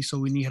mistrovství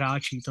jsou jiní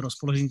hráči. To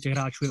rozpoložení těch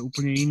hráčů je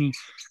úplně jiný.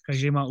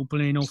 Každý má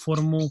úplně jinou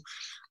formu,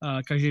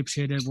 každý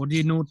přijede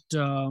odjinud,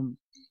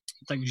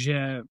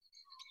 takže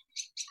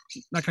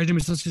na každém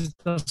mistrovství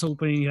jsou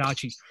úplně jiní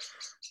hráči.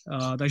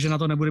 Takže na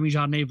to nebude mít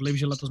žádný vliv,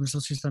 že letos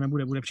mistrovství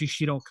bude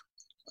příští rok.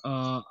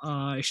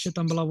 A ještě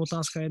tam byla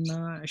otázka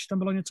jedna, ještě tam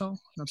bylo něco?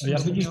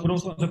 Jak vidíš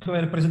budoucnost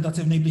takové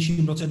reprezentace v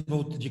nejbližším roce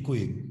 2?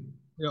 Děkuji.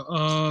 Jo,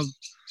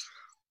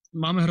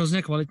 máme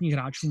hrozně kvalitních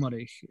hráčů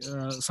mladých.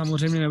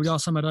 Samozřejmě neudělal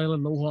jsem medaile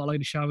dlouho, ale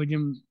když já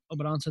vidím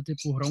obránce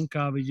typu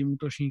Hronka, vidím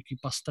útočníky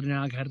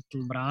Pastrňák,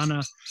 Hertl,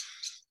 Brána,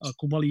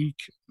 Kubalík,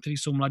 kteří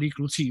jsou mladí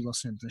kluci,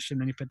 vlastně ještě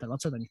není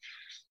 25 ani,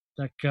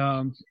 tak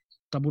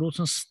ta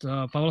budoucnost,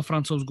 Pavel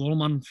Francouz,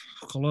 golman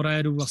v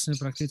Colorédu vlastně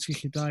prakticky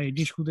chytá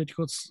jedničku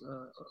teďko.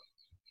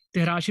 Ty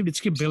hráči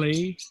vždycky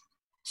byli,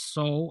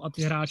 jsou a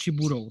ty hráči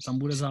budou. Tam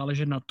bude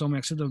záležet na tom,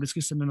 jak se to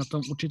vždycky sedne na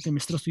tom určitém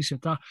mistrovství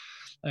světa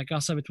a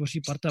jaká se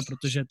vytvoří parta,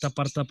 protože ta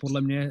parta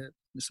podle mě,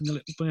 my jsme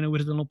měli úplně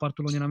neuvěřitelnou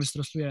partu loni na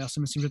mistrovství a já si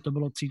myslím, že to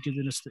bylo cítit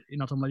i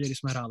na tom ledě, když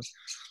jsme hráli.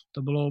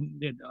 To bylo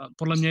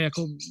podle mě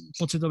jako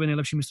pocitově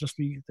nejlepší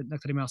mistrovství, na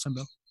kterým já jsem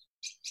byl.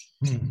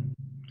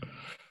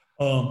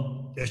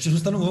 Ještě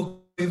zůstanu u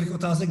hokejových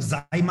otázek.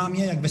 Zajímá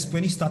mě, jak ve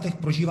Spojených státech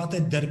prožíváte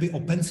derby o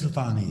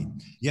Pensylvánii.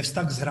 Je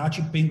vztah s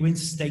hráči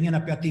Penguins stejně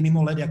napjatý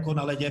mimo led jako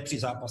na ledě při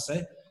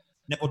zápase?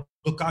 Nebo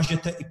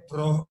dokážete i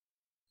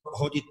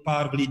prohodit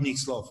pár vlídných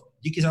slov?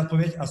 Díky za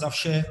odpověď a za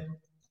vše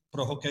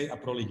pro hokej a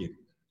pro lidi.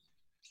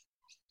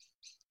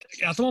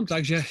 Já to mám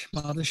tak, že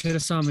máte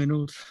 60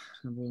 minut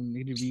nebo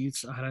někdy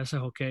víc a hraje se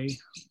hokej.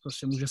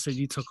 Prostě může se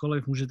dít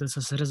cokoliv, můžete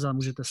se seřezat,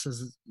 můžete se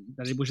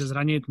tady bože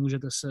zranit,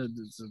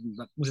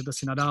 můžete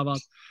si nadávat,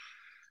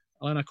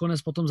 ale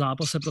nakonec po tom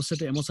zápase prostě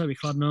ty emoce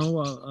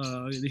vychladnou a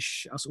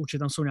určitě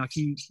tam jsou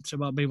nějaký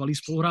třeba bývalí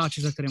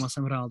spoluhráči, se kterýma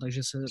jsem hrál,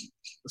 takže se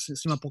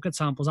s nima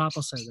pokecám po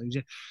zápase,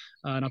 takže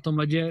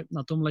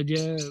na tom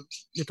ledě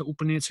je to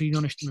úplně něco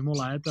jiného než mimo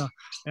led a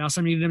já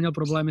jsem nikdy neměl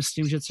problémy s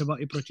tím, že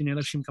třeba i proti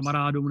nejlepším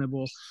kamarádům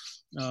nebo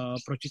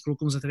proti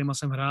klukům, se kterýma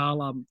jsem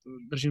hrál a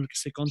držím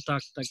si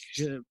kontakt,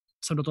 takže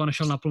jsem do toho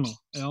nešel naplno,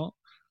 jo.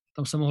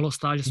 Tam se mohlo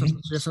stát,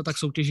 že jsme tak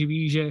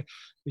soutěživí,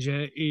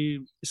 že i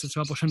se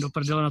třeba pošlem do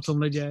prdele na tom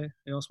ledě,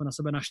 jo, jsme na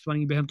sebe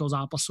naštvaní během toho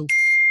zápasu.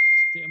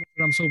 Ty emoce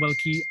tam jsou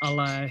velký,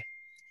 ale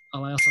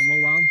já se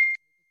omlouvám.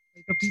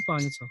 To pípá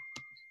něco.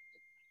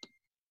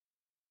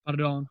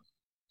 Pardon.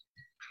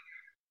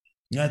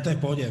 Ne, to je v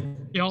pohodě.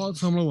 Jo,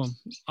 se omlouvám.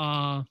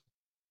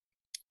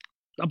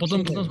 A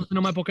potom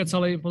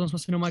jsme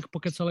si normálně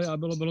pokecali a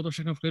bylo to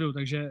všechno v klidu,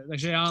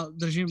 takže já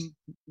držím,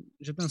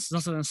 že ten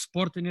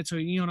sport je něco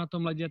jiného na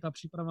tom ledě, ta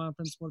příprava na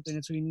ten sport je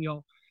něco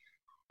jiného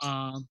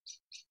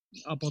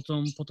a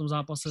po tom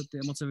zápase ty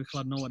emoce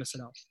vychladnou a jde se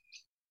dál.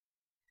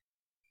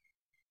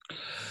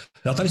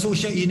 Já tady jsou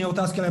ještě i jiné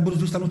otázky, ale budu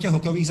zůstat u těch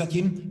hokejových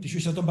zatím, když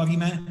už se o tom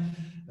bavíme.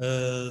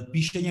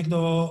 Píše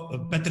někdo,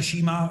 Petr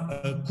Šíma,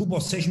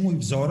 Kubo, seš můj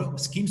vzor,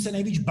 s kým se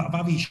nejvíc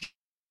bavíš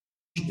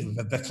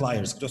ve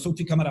Flyers? Kdo jsou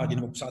ty kamarádi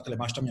nebo přátelé?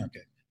 Máš tam nějaké?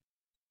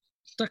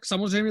 Tak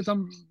samozřejmě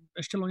tam,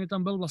 ještě loni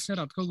tam byl vlastně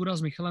Radko Gura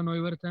s Michalem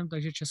Neuwirtem,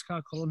 takže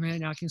česká kolonie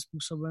nějakým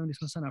způsobem, když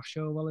jsme se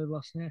navštěvovali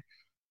vlastně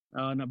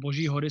na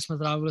Boží hory, jsme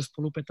trávili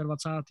spolu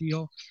 25.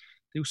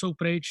 Ty už jsou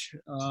pryč.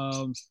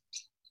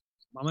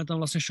 Máme tam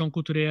vlastně Sean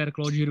Couturier,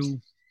 Claude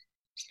Giroux.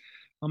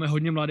 Máme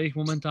hodně mladých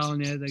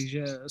momentálně,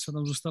 takže jsme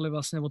tam zůstali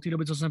vlastně od té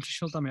doby, co jsem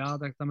přišel tam já,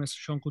 tak tam je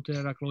Sean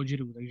Couturier a Claude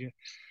Giroux, takže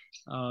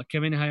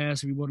Kevin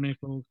Hayes, výborný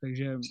kluk,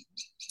 takže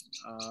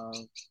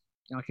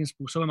nějakým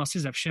způsobem asi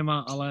ze všema,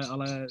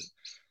 ale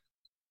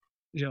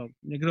že jo,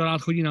 někdo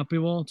rád chodí na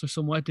pivo, což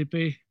jsou moje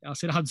typy,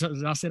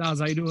 já si rád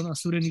zajdu na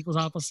studený po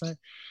zápase,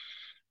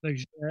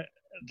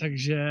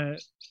 takže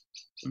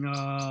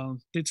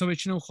ty, co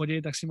většinou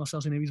chodí, tak si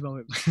asi nejvíc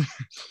bavím.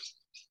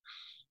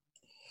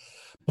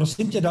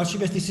 Prosím tě, další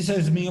věc, ty jsi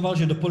se zmiňoval,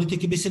 že do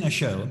politiky by si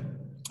nešel.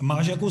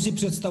 Máš jakousi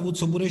představu,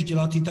 co budeš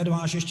dělat? Ty tady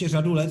máš ještě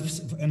řadu let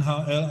v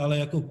NHL, ale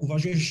jako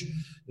uvažuješ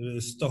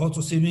z toho,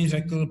 co jsi mi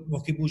řekl,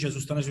 pochybuji, že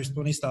zůstaneš ve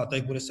Spojených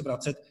státech, budeš se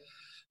vracet.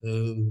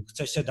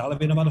 Chceš se dále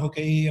věnovat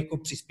hokeji, jako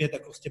přispět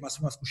jako s těma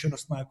svýma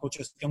zkušenostmi jako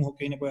českému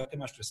hokeji, nebo jaké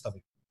máš představy?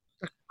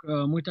 Tak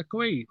můj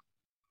takový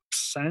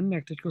sen,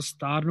 jak teďko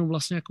stárnu,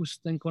 vlastně jako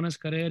ten konec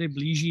kariéry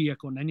blíží,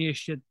 jako není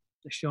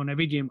ještě ho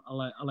nevidím,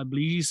 ale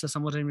blíží se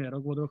samozřejmě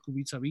rok od roku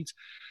víc a víc.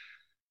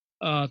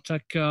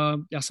 Tak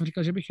já jsem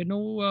říkal, že bych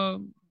jednou,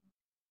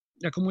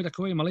 jako můj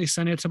takový malý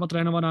sen je třeba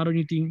trénovat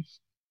národní tým.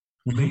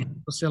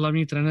 Prostě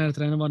hlavní trenér,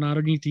 trénovat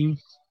národní tým.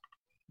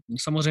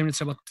 Samozřejmě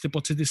třeba ty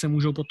pocity se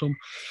můžou potom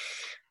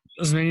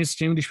změnit s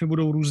tím, když mi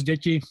budou růst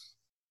děti,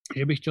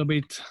 že bych chtěl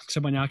být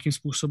třeba nějakým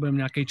způsobem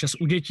nějaký čas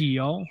u dětí,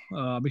 jo?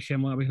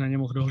 Abych na ně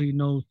mohl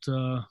dohlídnout,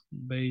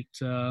 být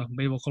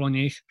okolo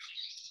nich,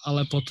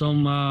 ale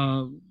potom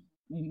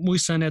můj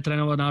sen je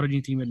trénovat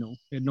národní tým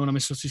jednou na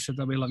mistrovství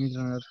světa, být hlavní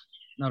trenér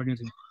národního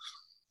týmu.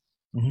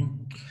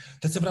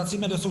 Teď se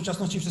vracíme do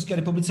současnosti v České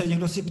republice.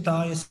 Někdo si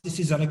ptá, jestli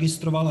jsi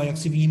zaregistroval a jak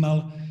si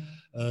vnímal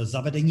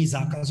zavedení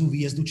zákazu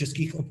výjezdu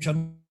českých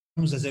občanů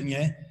ze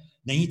země.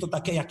 Není to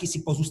také jakýsi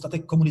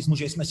pozůstatek komunismu,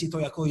 že jsme si to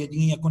jako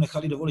jediní jako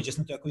nechali dovolit, že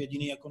jsme to jako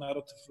jediný jako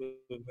národ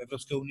v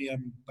Evropské unii a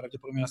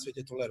pravděpodobně na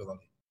světě tolerovali?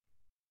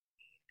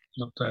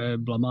 No to je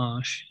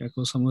blamáž,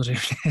 jako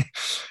samozřejmě.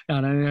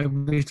 Já nevím, jak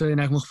bych to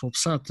jinak mohl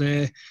popsat.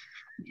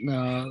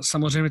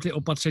 Samozřejmě ty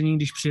opatření,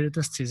 když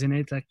přijedete z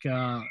ciziny, tak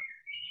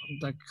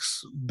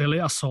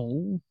byly a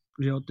jsou,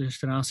 že jo, ty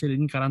 14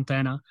 denní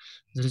karanténa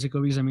z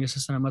rizikových zemí,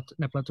 jestli se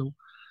nepletu.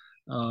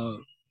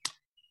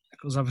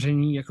 Jako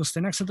zavření, jako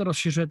stejně jak se to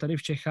rozšiřuje tady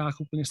v Čechách,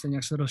 úplně stejně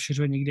jak se to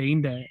rozšiřuje někde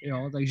jinde,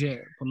 jo, takže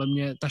podle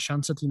mě ta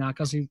šance té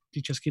nákazy v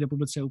té České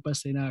republice je úplně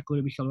stejná, jako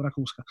kdybych jel do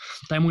Rakouska.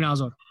 To je můj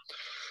názor.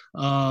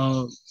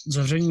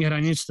 Zavření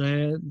hranic,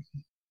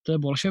 to je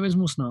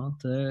bolševismus, no.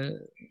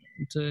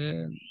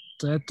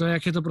 To je,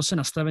 jak je to prostě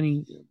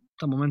nastavený,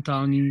 ta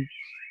momentální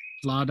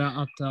vláda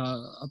a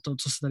to,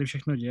 co se tady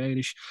všechno děje,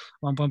 když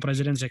vám pan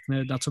prezident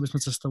řekne, na co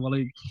bychom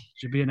cestovali,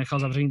 že by je nechal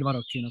zavření 2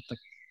 roky, no tak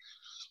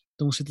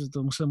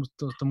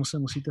tomu se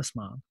musíte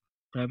smát.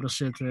 To je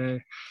prostě,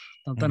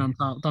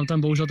 tam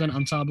ten bohužel ten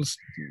ansábl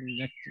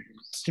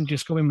s tím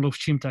tiskovým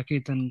mluvčím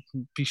taky, ten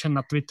píše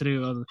na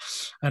Twitteru,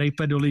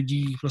 rejpe do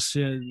lidí,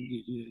 prostě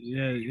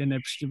je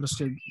nepříště,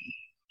 prostě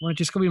on je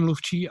tiskový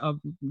mluvčí a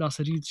dá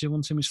se říct, že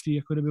on si myslí,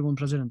 jako kdyby on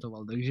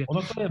prezidentoval. Takže...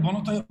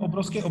 Ono to je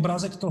obrovský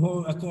obrázek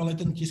toho, jako, ale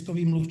ten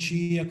tiskový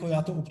mluvčí, jako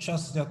já to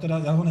občas,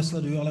 já ho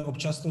nesleduju, ale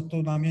občas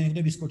to na mě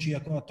někde vyskočí,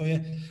 jako, a to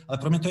je, ale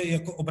pro mě to je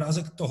jako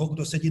obrázek toho,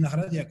 kdo sedí na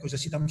hradě, jako že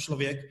si tam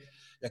člověk,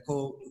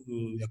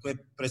 jako je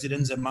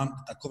prezident Zeman,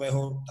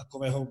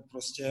 takového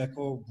prostě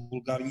jako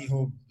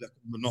vulgárního, jako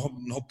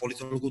mnoho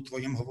politologů o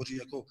něm hovoří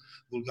jako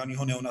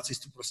vulgárního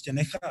neonacistu, prostě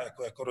nechá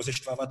jako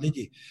rozeštvávat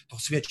lidi. To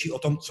svědčí o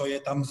tom, co je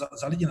tam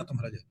za lidi na tom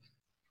hradě.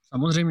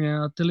 Samozřejmě,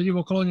 a ty lidi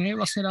okolo něj,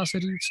 vlastně dá se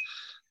říct,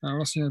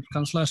 vlastně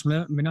kancléř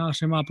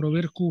Mynář nemá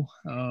prověrku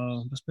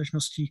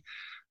bezpečností,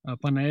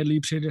 pan Nejedlý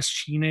přijde z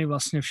Číny,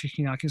 vlastně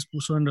všichni nějakým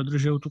způsobem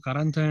dodržují tu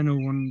karanténu,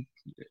 on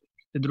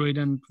je druhý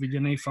den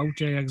viděný v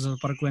autě, jak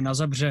zaparkuje na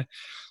Zabře,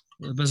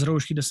 bez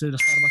roušky jde si do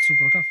Starbucksu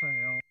pro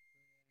kafe, jo.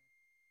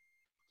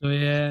 To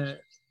je...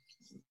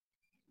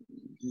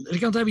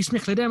 Říkám, to je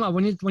výsměch lidem a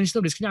oni si to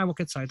vždycky nějak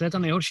okecají. To je to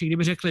nejhorší,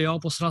 kdyby řekli, jo,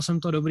 poslal jsem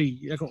to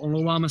dobrý, jako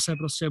omlouváme se,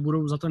 prostě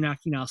budou za to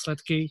nějaký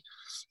následky,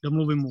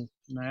 domluvím mu.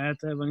 Ne,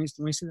 to je,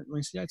 oni si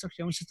dělají, co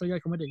chtějí, oni si to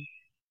dělají komedii.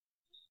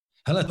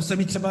 Hele, to se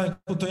mi třeba,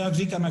 jako to jak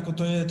říkám, jako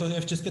to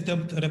je v české,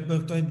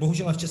 to je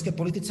bohužel v české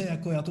politice,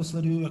 jako já to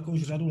sleduju jako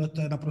už řadu let,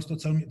 to je naprosto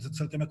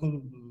celkem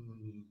jako,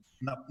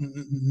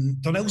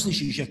 to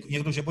neuslyšíš, že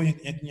někdo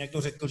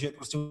řekl, že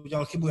prostě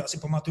udělal chybu. Já si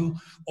pamatuju,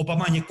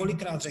 Obama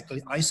několikrát řekl,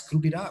 I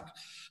screwed it up.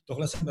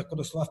 Tohle jsem jako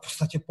doslova v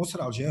podstatě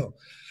posral, že jo.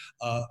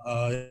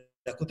 A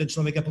jako ten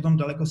člověk je potom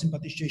daleko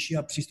sympatičtější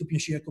a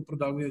přístupnější jako pro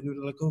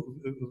daleko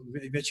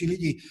větší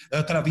lidi,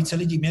 teda více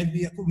lidí.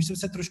 Když jsem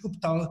se trošku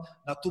ptal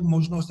na tu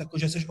možnost, jako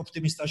že jsi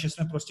optimista, že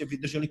jsme prostě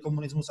vydrželi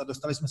komunismus a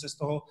dostali jsme se z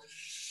toho,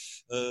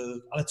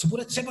 ale co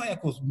bude třeba,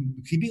 jako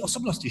chybí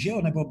osobnosti, že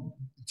jo, nebo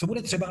co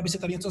bude třeba, aby se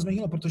tady něco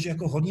změnilo, protože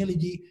jako hodně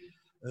lidí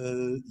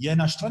je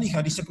naštvaných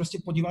a když se prostě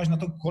podíváš na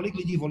to, kolik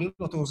lidí volilo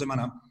toho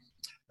Zemana,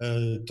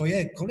 to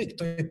je kolik?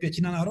 To je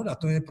 1/5 národa,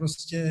 to je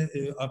prostě,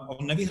 a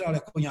on nevyhrál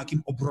jako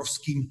nějakým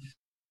obrovským,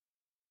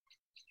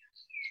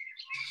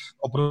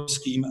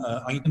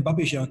 ani ten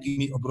Babiš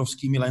nějakými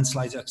obrovskými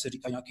landslides, jak se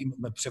říká, nějakými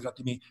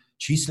převratnými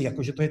čísly,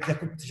 jako, že to je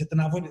jako, že ten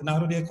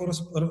národ je jako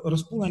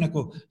rozpůlen,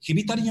 jako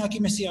chybí tady nějaký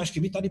mesiáš,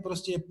 chybí tady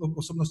prostě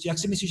osobnosti, jak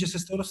si myslíš, že se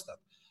z toho dostat?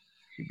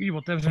 Chybí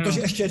otevřenost.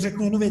 Protože ještě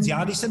řeknu jednu věc,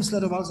 já když jsem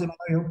sledoval Zemana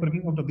jeho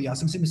prvním období, já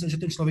jsem si myslel, že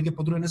ten člověk je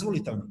podruhé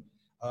nezvolitelný.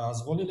 A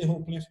zvolili ho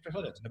úplně v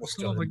přehledech. Nebo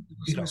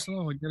to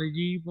myslelo hodně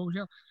lidí,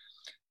 bohužel.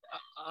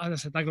 A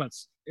zase takhle.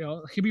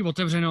 Jo, chybí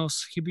otevřenost,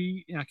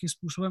 chybí nějakým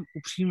způsobem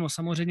upřímnost.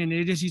 Samozřejmě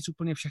nejde říct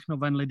úplně všechno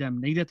ven lidem.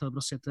 Nejde to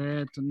prostě,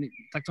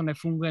 tak to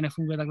nefunguje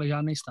takhle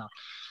žádný stát.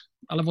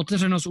 Ale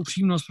otevřenost,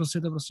 upřímnost,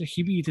 prostě to prostě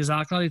chybí. Ty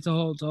základy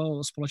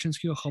toho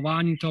společenského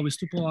chování, toho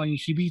vystupování,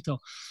 chybí to.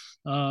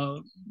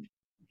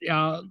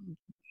 Já,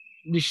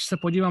 když se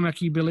podívám,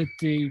 jaký byly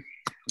ty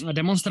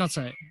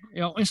demonstrace.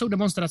 Jo, oni jsou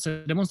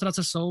demonstrace.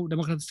 Demonstrace jsou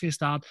demokratický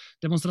stát.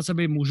 Demonstrace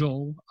by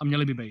můžou a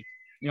měly by být.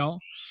 Jo?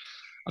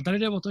 A tady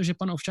jde o to, že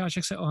pan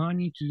Ovčáček se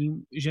ohání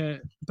tím, že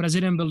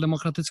prezident byl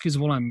demokraticky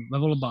zvolen ve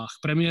volbách,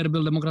 premiér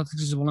byl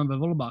demokraticky zvolen ve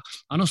volbách.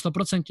 Ano,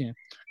 100%,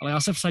 ale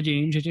já se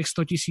vsadím, že těch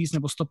 100 000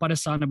 nebo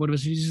 150 nebo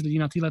 200 000 lidí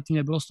na té letní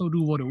nebylo z toho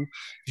důvodu,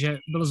 že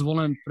byl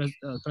zvolen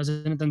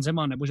prezident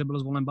Zeman nebo že byl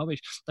zvolen Babiš.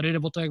 Tady jde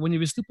o to, jak oni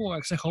vystupují,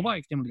 jak se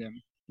chovají k těm lidem.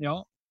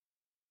 Jo?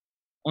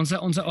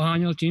 On se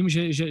oháněl tím,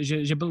 že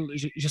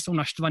jsou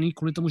naštvaný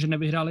kvůli tomu, že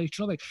nevyhrál jejich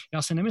člověk.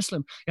 Já si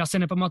nemyslím. Já si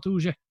nepamatuju,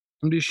 že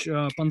když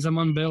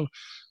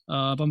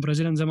pan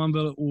prezident Zeman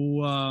byl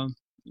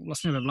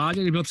vlastně ve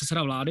vládě, když byl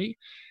předseda vlády,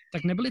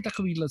 tak nebyly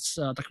takovýhle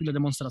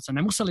demonstrace.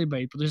 Nemuseli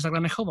být, protože se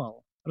takhle nechoval.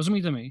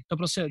 Rozumíte mi? To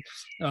prostě...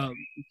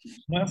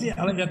 No jasně,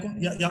 ale jako,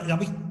 já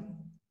bych...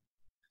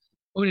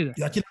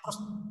 Povídejte. Já ti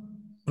naprosto...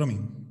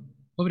 Promiň.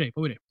 Povídej.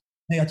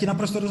 Ne, já ti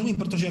naprosto rozumím,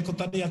 protože jako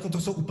tady jako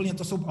to jsou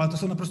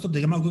naprosto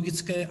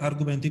demagogické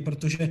argumenty,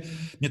 protože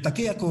mě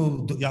taky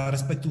jako, já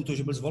respektuju to,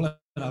 že byl zvolen,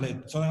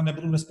 ale co já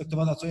nebudu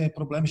respektovat a co je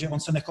problém, že on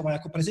se nechová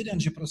jako prezident,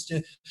 že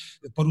prostě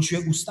porušuje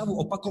ústavu,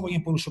 opakovaně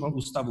porušoval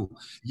ústavu.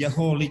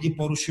 Jeho lidi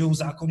porušují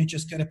zákony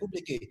České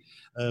republiky.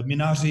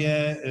 Mynář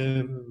je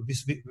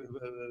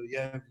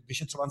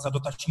vyšetřován za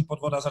dotační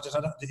podvod a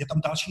je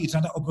tam další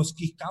řada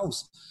obrovských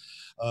kauz.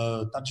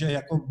 Takže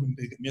jako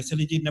mě se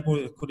lidi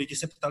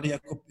se ptali,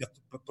 jako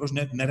proč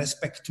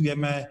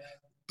nerespektujeme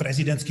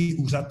prezidentský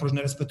úřad, proč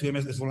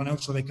nerespektujeme zvoleného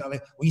člověka,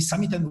 ale oni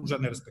sami ten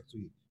úřad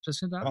nerespektují.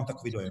 Přesně tak. Já mám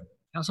takový dojem.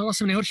 Já jsem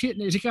vlastně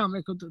nejhorší, říkám,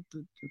 jako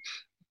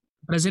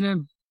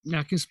prezident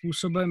nějakým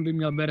způsobem by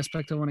měl být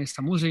respektovaný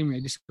samozřejmě,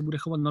 když se bude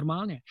chovat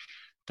normálně.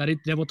 Tady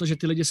jde o to, že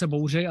ty lidi se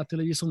bouřejí a ty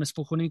lidi jsou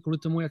nespokojení kvůli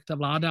tomu, jak ta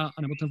vláda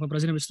anebo ten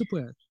prezident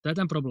vystupuje. To je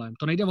ten problém.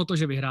 To nejde o to,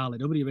 že vyhráli.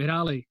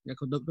 Vyhráli,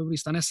 jako dobrý,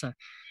 stane se.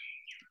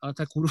 Ale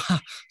ta kurva,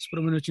 s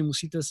prominutím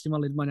musíte s těma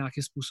lidma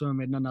nějakým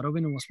způsobem jednat na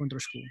rovinu, aspoň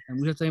trošku.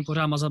 Nemůžete jim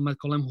pořád mazat med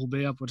kolem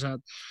huby a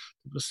pořád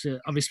prostě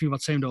a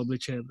vysmívat se jim do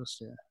obličeje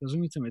prostě.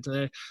 Rozumíte mi? To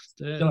je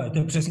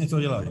přesně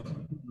to dělají.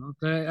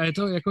 No,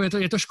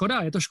 je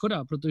to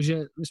škoda, protože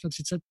my jsme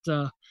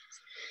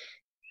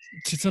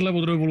 30 let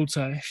od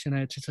revoluce, ještě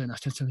ne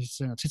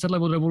 30 let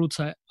od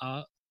revoluce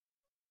a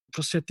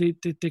prostě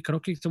ty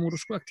kroky k tomu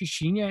Rusku a k té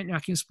Číně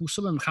nějakým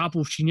způsobem,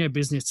 chápu, v Číně je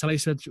biznis, celý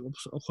svět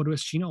obchoduje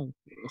s Čínou.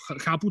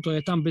 Chápu, to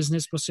je tam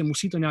biznis, prostě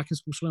musí to nějakým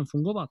způsobem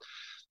fungovat.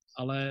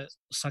 Ale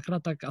sakra,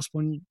 tak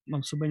aspoň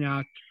mám v sobě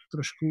nějak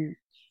trošku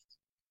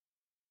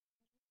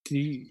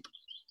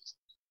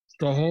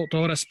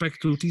toho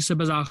respektu, té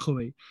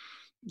sebezáchovy,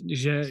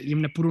 že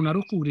jim nepůjdu na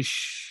ruku, když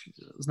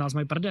z nás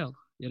mají prdel.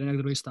 Jeden jak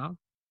druhý stát.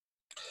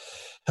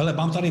 Hele,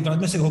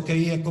 vraťme se k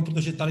hokeji, jako,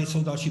 protože tady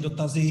jsou další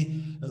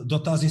dotazy.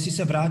 Jestli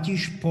se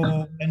vrátíš po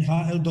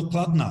NHL do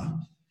Kladna.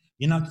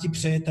 Jinak ti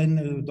přeje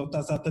ten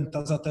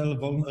tazatel,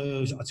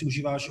 ať si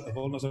užíváš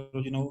volno s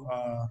rodinou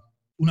a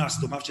u nás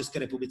doma v České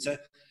republice.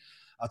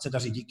 Ať se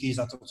daří, díky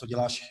za to, co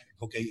děláš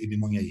v hokeji i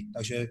mimo něj.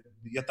 Takže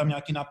je tam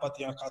nějaký nápad,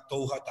 nějaká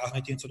touha,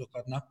 táhne ti něco do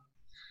Kladna?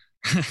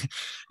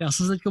 Já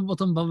jsem se teď o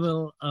tom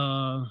bavil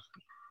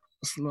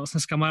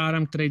vlastně s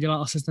kamarádem, který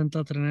dělá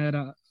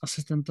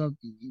asistenta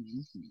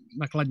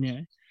na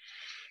Kladně.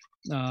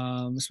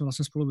 My jsme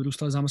vlastně spolu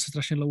vyrůstali, známe se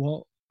strašně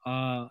dlouho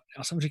a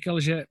já jsem říkal,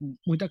 že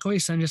můj takový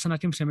sen, že jsem nad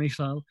tím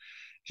přemýšlel,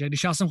 že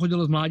když já jsem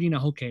chodil z mládí na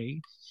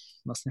hokej,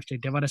 vlastně v těch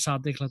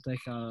 90. letech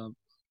a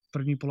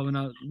první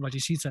polovina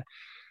 2000,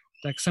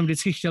 tak jsem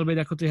vždycky chtěl být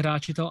jako ty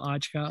hráči toho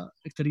Ačka,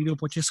 který jdou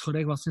po těch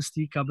schodech vlastně z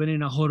té kabiny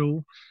nahoru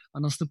a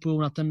nastupují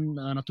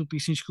na tu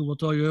písničku od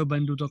toho Jojo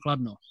bandu to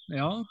Kladno.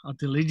 Jo? A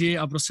ty lidi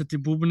a prostě ty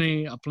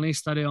bubny a plný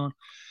stadion.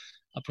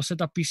 A prostě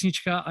ta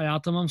písnička a já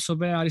to mám v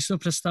sobě a když si to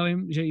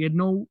představím, že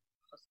jednou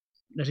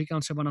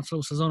neříkám třeba na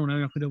celou sezonu,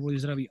 nevím, jak mi dovolí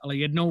zdraví, ale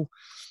jednou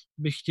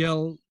bych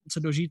chtěl se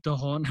dožít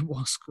toho, nebo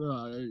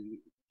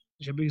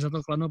že bych za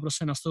to Kladno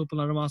prostě nastoupil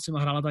na domácím a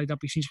hrála tady ta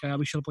písnička, já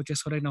bych šel po těch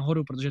schodech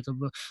nahoru, protože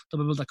to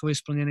by byl takový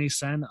splněný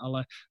sen,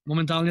 ale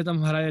momentálně tam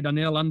hraje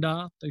Daniel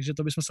Landa, takže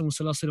to bychom se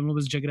museli asi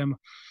domluvit s Jaggerem,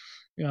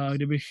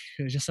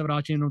 že se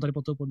vrátím jenom tady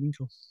pod tou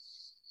podmínkou.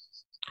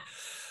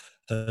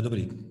 To je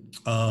dobrý.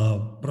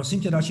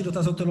 Prosím tě, další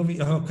dotaz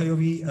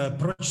hokejový.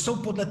 Proč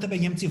jsou podle tebe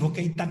Němci v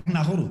hokeji tak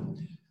nahoru?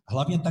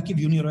 Hlavně taky v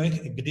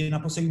juniorech, kdy na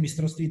poslední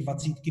mistrovství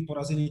 20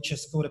 porazili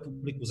Českou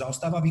republiku.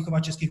 Zaostává výchova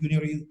českých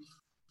juniorů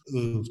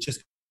v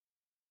České?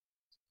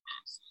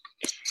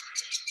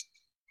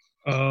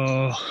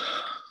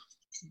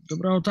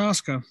 Dobrá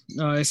otázka.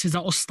 Jestli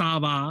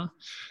zaostává,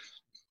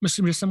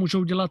 myslím, že se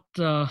můžou dělat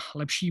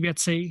lepší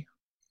věci.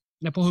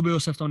 Nepohybuju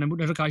se v tom,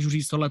 nedokážu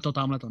říct tohleto,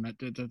 tamhleto, ne,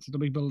 to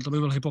bych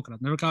byl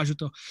hypokrat.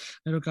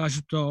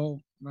 Nedokážu to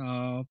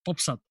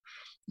popsat.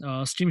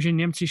 S tím, že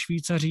Němci,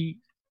 Švýcaři,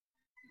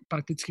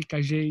 prakticky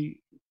každý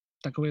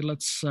takovýhle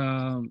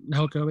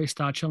hokejový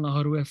stáčel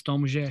nahoru je v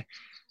tom, že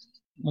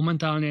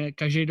momentálně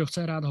každý, kdo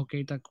chce hrát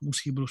hokej, tak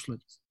musí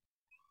bruslit.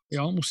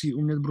 Jo, musí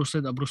umět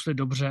bruslit a bruslit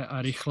dobře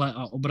a rychle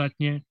a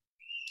obratně.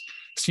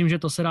 S tím, že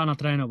to se dá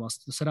natrénovat.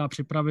 To se dá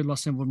připravit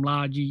vlastně od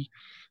mládí,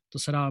 to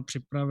se dá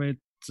připravit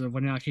od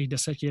nějakých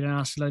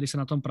 10-11 let, když se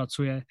na tom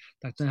pracuje,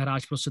 tak ten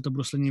hráč prostě to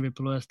bruslení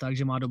vypiluje tak,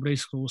 že má dobrý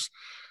skluz,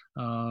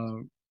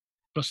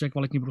 prostě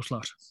kvalitní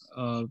bruslař.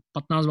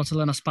 15-20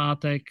 let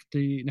nazpátek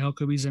ty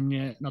nehokejové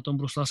země na tom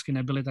bruslařsky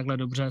nebyly takhle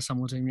dobře,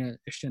 samozřejmě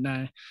ještě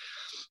ne.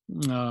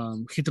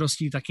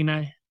 Chytrostí taky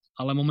ne,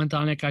 ale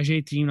momentálně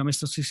každý tým na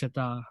mistrovství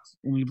světa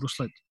umí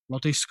bruslit.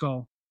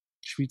 Lotyšsko,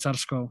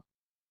 Švýcarsko,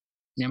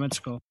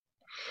 Německo.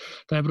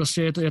 To je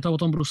prostě, je to o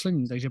tom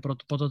bruslení, takže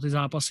proto ty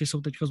zápasy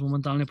jsou teď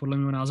momentálně podle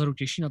mého názoru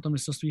těžší na tom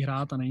mistrovství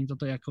hrát a není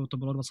to jako to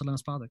bylo 20 let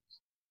nazpátek.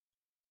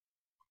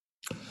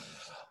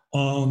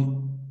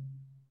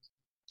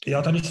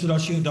 Já tady chci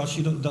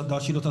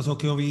další dotaz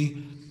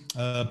hokejový.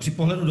 Při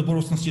pohledu do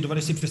budoucnosti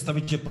dovedeš si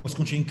představit, že po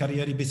skončení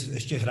kariéry bys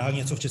ještě hrál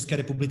něco v České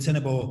republice,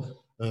 nebo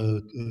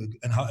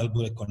NHL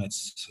bude konec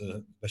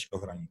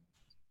veškerého hraní?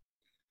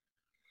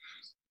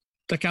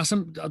 Tak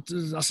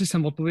asi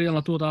jsem odpověděl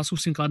na tu otázku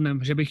s tím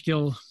Kladnem, že bych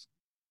chtěl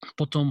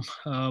potom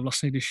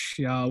vlastně, když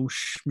já už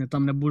mě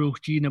tam nebudu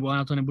chtít, nebo já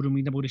na to nebudu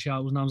mít, nebo když já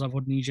uznám za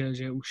vhodný,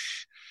 že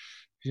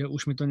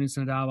už mi to nic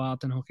nedává,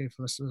 ten hokej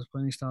ve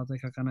Spojených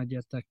státech a Kanadě,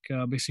 tak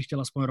bych si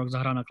chtěl aspoň rok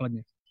zahrát na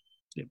Kladně.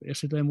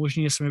 Jestli to je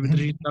možné, jestli mi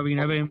vydrží zdraví,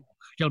 nevím,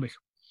 chtěl bych.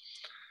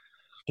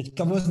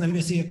 Teďka vůbec nevím,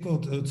 jestli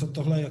co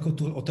tohle,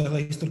 o téhle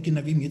historky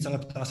nevím nic, ale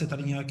ptá se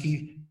tady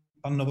nějaký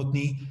pan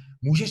Novotný.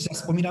 Můžeš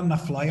zavzpomínat na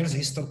Flyers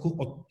historku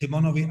o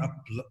Timonovi a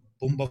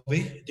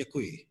Pumbovi?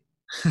 Děkuji.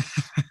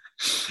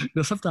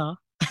 Kdo se ptá?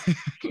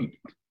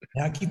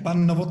 Nějaký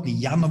pan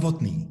Novotný, Jan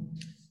Novotný.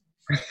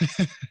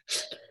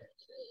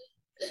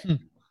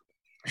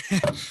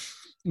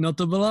 No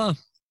to bylo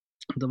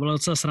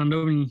docela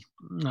srandovní.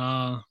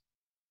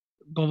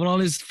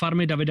 Povolali z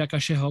farmy Davida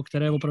Kašeho,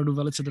 který je opravdu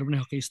velice drobný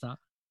hokejista,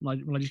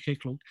 mladíčký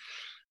kluk,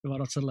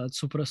 20 let,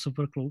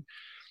 super kluk.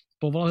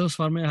 Povolali ho z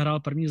farmy a hrál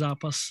první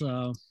zápas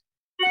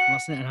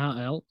vlastně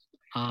NHL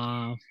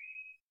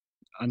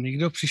a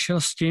někdo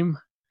přišel s tím,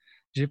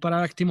 že vypadá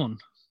jak Timon,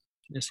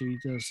 jestli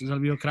víte, z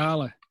Zelvýho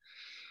krále.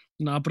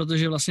 No a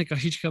protože vlastně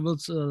Kašička byl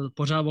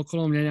pořád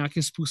okolo mě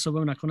nějakým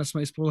způsobem, nakonec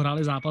jsme i spolu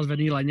hráli zápas v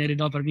jedné léně, kdy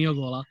dal prvního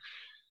góla.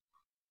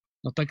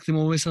 No tak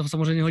Timovi se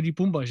samozřejmě hodí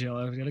Pumba, že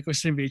ale jelikož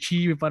jsem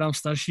větší, vypadám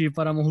starší,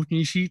 vypadám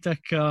mohutnější, tak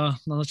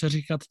začal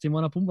říkat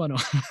Timona Pumba, no.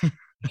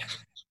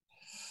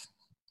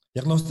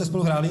 Jak dlouho jste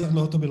spolu hráli, jak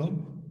dlouho to bylo?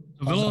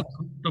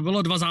 To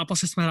bylo 2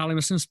 zápasy jsme hráli,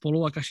 myslím,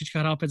 spolu a Kašička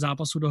hrál 5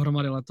 zápasů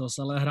dohromady letos,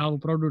 ale hrál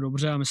opravdu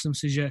dobře a myslím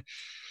si,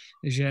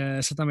 že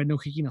se tam jednou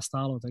chytí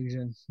nastálo, takže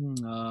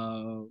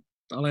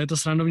ale je to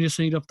srandovně, že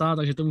se někdo ptá,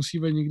 takže to musí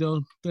být někdo,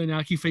 to je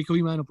nějaký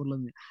fejkový jméno podle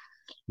mě.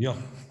 Jo,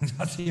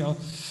 asi jo.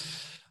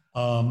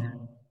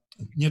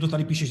 Někdo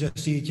tady píše, že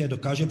si tě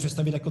dokáže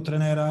představit jako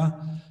trenéra,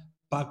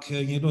 pak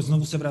někdo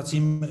znovu se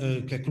vracím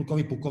ke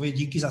klukovi Pukovi.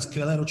 Díky za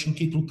skvělé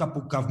ročníky kluka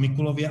Puka v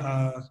Mikulově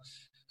a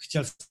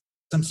chtěl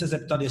jsem se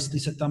zeptat, jestli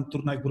se tam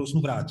turnaj v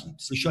budoucnu vrátí.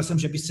 Slyšel jsem,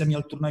 že by se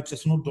měl turnaj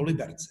přesunout do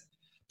Liberce.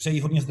 Přeji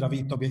hodně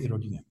zdraví tobě i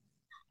rodině.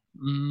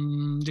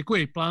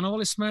 Děkuji.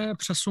 Plánovali jsme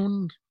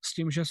přesun s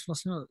tím, že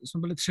vlastně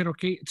jsme byli 3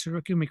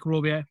 roky v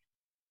Mikulově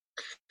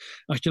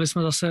a chtěli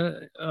jsme zase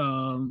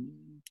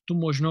tu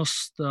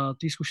možnost,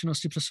 té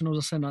zkušenosti přesunout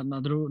zase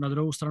na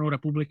druhou stranu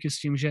republiky s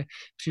tím, že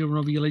přijdou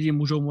noví lidi,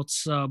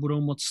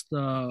 budou moct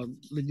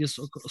lidi z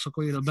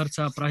okolí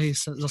Liberce a Prahy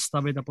se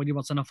zastavit a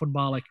podívat se na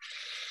fotbálek.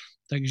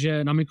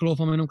 Takže na Mikulov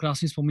mám jenom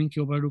krásné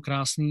vzpomínky, opravdu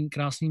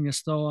krásný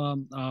město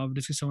a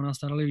vždycky se o nás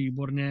starali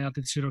výborně a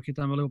ty 3 roky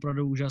tam byly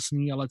opravdu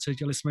úžasný, ale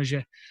cítili jsme,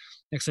 že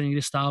jak se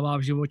někdy stává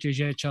v životě,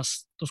 že je čas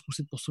to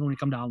zkusit posunout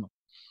někam dál. No.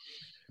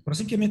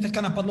 Prosím tě, mě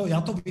teďka napadlo,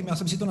 já to vím, já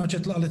jsem si to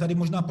načetl, ale tady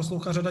možná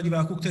poslouchá řada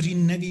diváků, kteří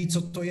neví,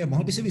 co to je.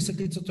 Mohl by si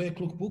vysvětlit, co to je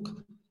Kluk Puk?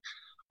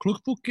 Kluk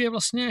Puk je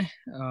vlastně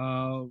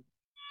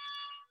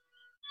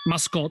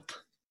maskot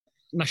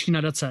naší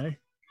nadace.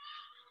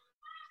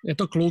 Je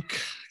to kluk,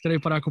 který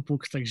vypadá jako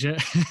puk, takže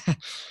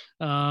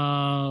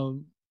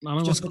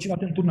máme Chtěl spočívat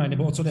ten turnaj,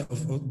 nebo o co jde?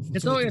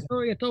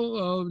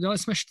 Dělali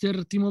jsme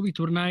 4týmový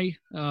turnaj,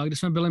 kde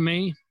jsme byli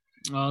my,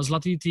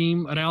 zlatý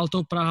tým, Real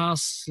Top Praha,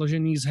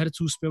 složený z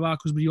herců,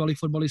 zpěváků, z bývalých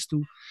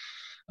fotbalistů,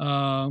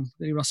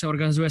 který vlastně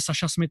organizuje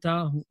Saša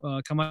Smita,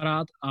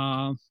 kamarád,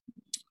 a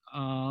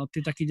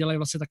ty taky dělají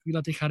vlastně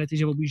takovýhle ty charity,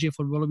 že objíždějí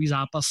fotbalové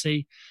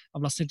zápasy a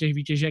vlastně těch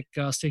výtěžek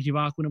z těch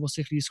diváků nebo z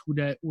těch lístků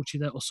jde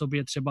určité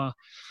osobě třeba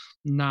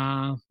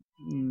na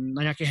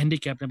nějaký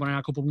handicap nebo na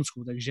nějakou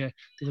pomůcku, takže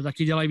ty to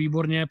taky dělají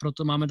výborně,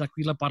 proto máme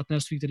takovýhle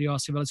partnerství, který ho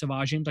asi velice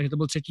vážím, takže to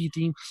byl 3.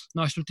 tým,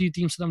 no a 4.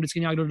 tým se tam vždycky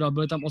nějak dodal,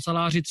 byli tam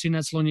oceláři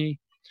Třinec loni,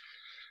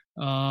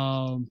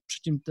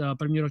 předtím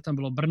první rok tam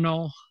bylo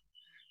Brno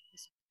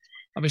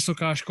a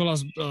vysoká škola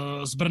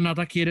z Brna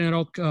taky 1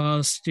 rok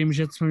s tím,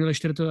 že jsme měli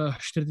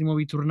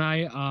 4týmový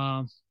turnaj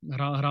a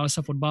hráli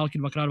se fotbálky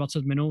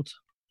 2x20 minut,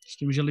 s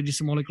tím, že lidi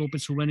si mohli koupit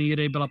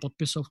suvenýry, byla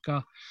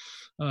podpisovka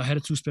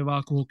herců,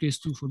 zpěváků,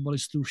 hokejistů,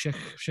 fotbalistů,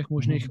 všech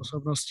možných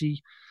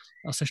osobností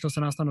a sešlo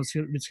se nás tam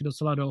vždycky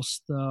docela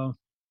dost,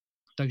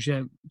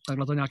 takže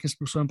takhle to nějakým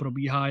způsobem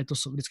probíhá, je to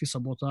vždycky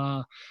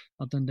sobota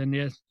a ten den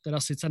je teda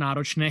sice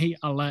náročný,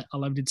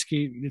 ale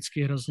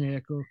vždycky hrozně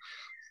jako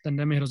ten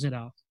den mi hrozně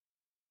dá.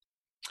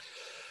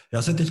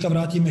 Já se teďka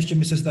vrátím, ještě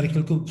my se tady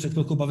před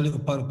chvilkou bavili o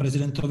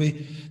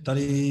prezidentovi,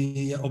 tady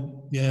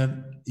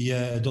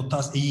je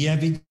dotaz, je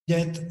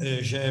vidět,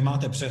 že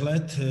máte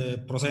přehled,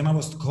 pro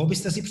zajímavost, koho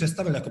byste si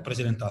představil jako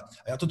prezidenta?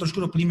 A já to trošku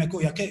doplním, jako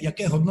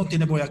jaké hodnoty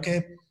nebo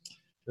jaké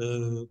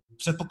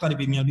předpoklady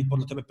by měl být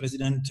podle tebe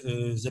prezident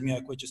země,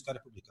 jako je Česká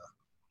republika?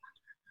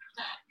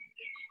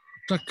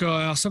 Tak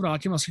já se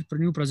vrátím asi k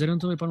prvnímu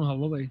prezidentovi, panu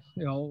Havlovi.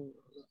 Jo.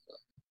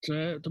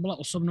 To byla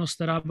osobnost,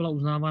 která byla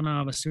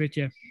uznávaná ve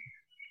světě.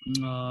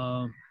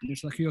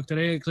 Něco takového,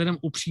 který je k lidem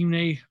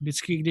upřímnej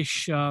vždycky,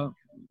 když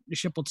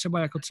je potřeba,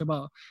 jako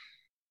třeba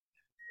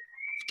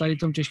v tady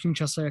tom těžkém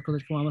čase, jako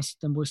teď máme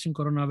ten boj s tím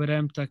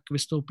koronavirem, tak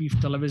vystoupí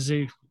v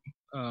televizi,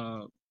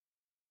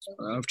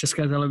 v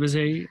České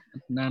televizi,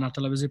 ne na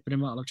televizi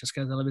Prima, ale v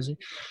České televizi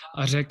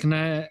a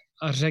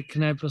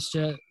řekne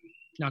prostě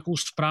nějakou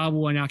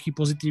zprávu a nějaký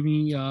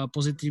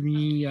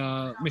pozitivní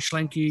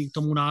myšlenky k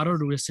tomu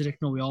národu, jestli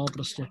řeknou, jo,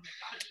 prostě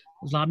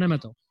zvládneme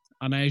to.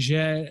 A ne,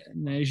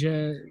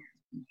 že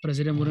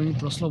prezident bude mít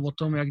proslov o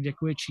tom, jak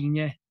děkuje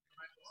Číně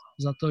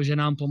za to, že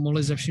nám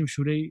pomohli ze vším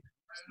všudy.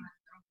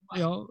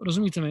 Jo,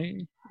 rozumíte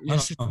mi?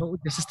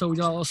 Jestli jste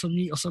udělal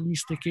osobní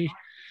styky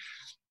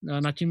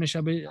nad tím, než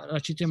aby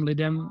radši těm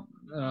lidem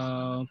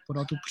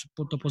podal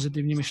to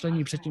pozitivní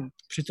myšlení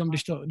přitom,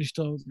 když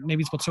to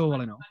nejvíc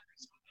potřebovali. No.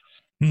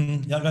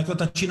 Jako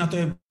ta Čína,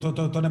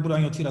 to nebudu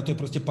ani otvírat, to je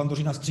prostě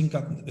pandořina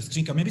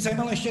skřínka. Mě by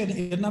zajímala ještě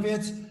jedna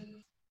věc.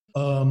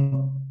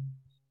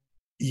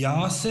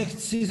 Já se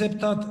chci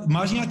zeptat,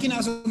 máš nějaký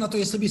názor na to,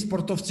 jestli by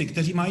sportovci,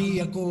 kteří mají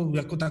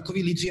jako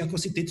takový lídři, jako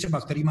si ty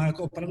třeba, který má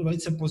jako opravdu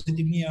velice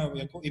pozitivní a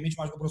jako image,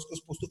 máš obrovskou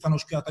spoustu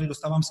fanoušků, já tady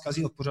dostávám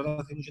vzkazy od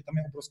pořadatelů, že tam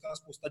je obrovská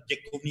spousta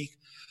děkovných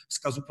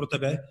vzkazů pro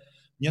tebe.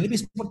 Měli by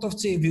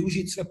sportovci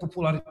využít své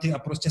popularity a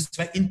prostě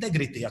své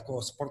integrity,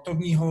 jako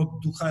sportovního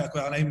ducha, jako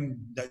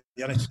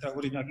já nechci teda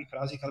hovořit v nějakých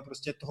frázích, ale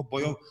prostě toho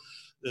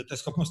té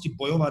schopnosti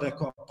bojovat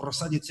jako a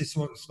prosadit si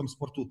v tom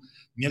sportu.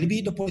 Měli by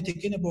jít do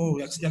politiky, nebo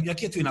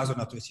jak je tvůj názor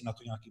na to, jestli na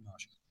to nějaký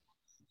máš?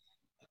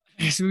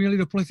 Jestli by měli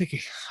do politiky.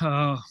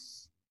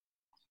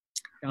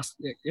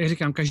 Jak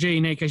říkám,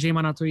 každý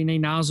má na to jiný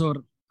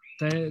názor.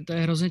 To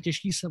je hrozně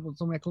těžký se o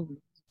tom jako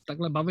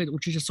takhle bavit.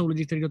 Určitě jsou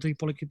lidi, kteří do té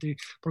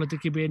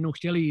politiky by jednou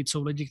chtěli jít.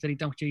 Jsou lidi, kteří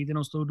tam chtějí jít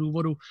jenom z toho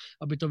důvodu,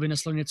 aby to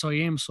vyneslo něco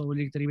jim. Jsou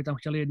lidi, kteří by tam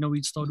chtěli jednou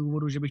jít z toho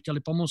důvodu, že by chtěli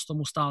pomoct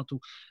tomu státu.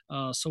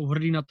 Jsou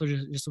hrdí na to, že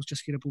jsou z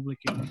České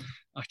republiky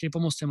a chtějí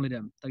pomoct těm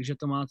lidem. Takže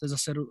to máte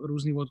zase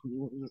různý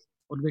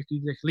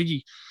odvětví těch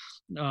lidí.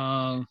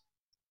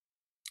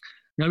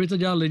 Měli by to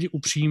dělat lidi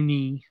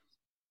upřímní,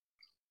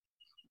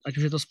 ať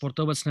už je to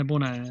sportovec nebo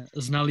ne,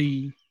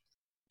 znalý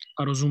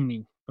a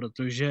rozumný,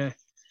 protože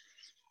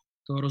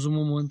toho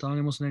rozumu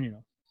momentálně moc není.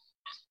 No.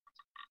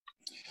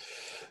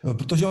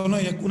 Protože ono,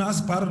 jak u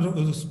nás pár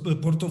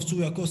sportovců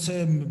jako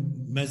se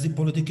mezi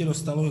politiky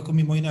dostalo, jako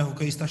mimo jiné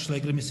hokejista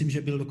Šlegr, myslím,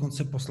 že byl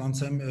dokonce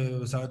poslancem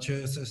za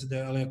ČSSD,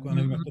 ale jako já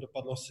nevím, jak to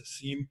dopadlo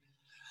s ním.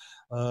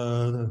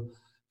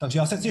 Takže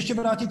já se chci ještě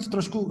vrátit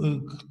trošku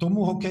k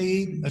tomu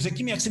hokeji.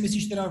 Řekni mi, jak si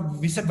myslíš, teda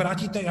vy se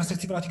vrátíte, já se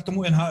chci vrátit k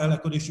tomu NHL,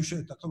 jako když už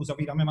takto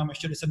uzavíráme, máme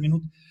ještě 10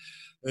 minut.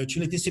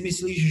 Čili ty si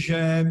myslíš,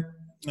 že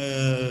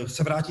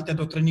se vrátíte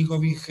do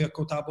tréninkových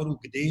jako táborů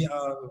kdy a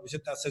že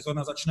ta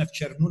sezona začne v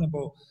červnu, nebo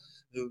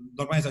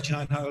normálně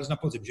začíná NHL na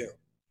podzim, že jo?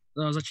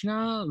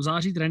 Začíná v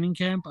září trénink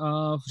camp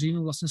a v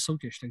říjnu vlastně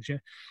soutěž, takže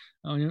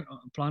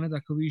plán je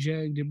takový,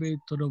 že kdyby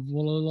to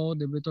dovolilo,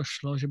 kdyby to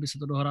šlo, že by se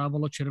to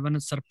dohrávalo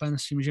červenec, srpen,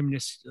 s tím, že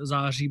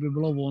září by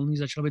bylo volný,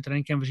 začal by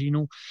tréninkem v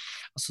říjnu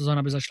a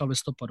sezona by začala v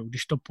listopadu,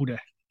 když to půjde.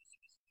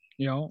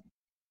 Jo?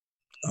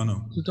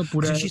 Ano.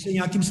 Řeší se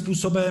nějakým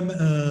způsobem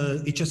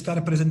i česká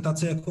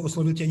reprezentace, jako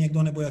oslovil tě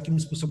někdo, nebo jakým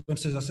způsobem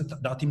se zase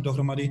dá tým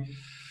dohromady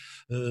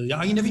Já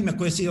ani nevím,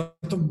 jako jestli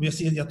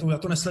já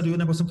to nesleduju,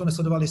 nebo jsem to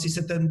nesledoval, jestli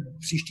se ten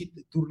příští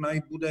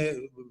turnaj bude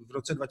v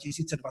roce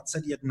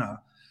 2021,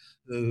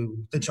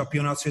 ten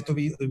šampionát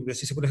světový,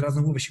 jestli se bude hrát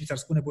znovu ve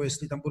Švýcarsku, nebo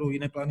jestli tam budou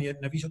jiné plány.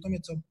 Nevíš o tom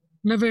něco?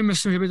 Nevím,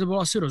 myslím, že by to bylo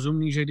asi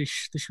rozumný, že když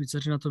ty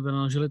Švýcaři na to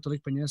vynaložili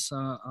tolik peněz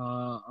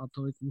a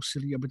tolik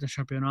úsilí, aby ten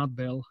šampionát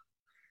byl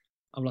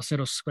a vlastně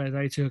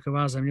rozkvétající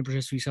hokejová země,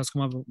 protože Švýcarsko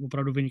má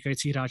opravdu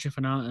vynikající hráče v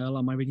NHL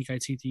a mají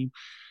vynikající tým,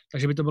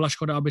 takže by to byla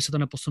škoda, aby se to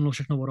neposunulo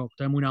všechno o rok.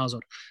 To je můj názor.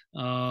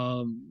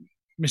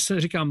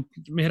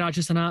 My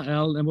hráči z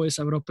NHL nebo i z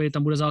Evropy,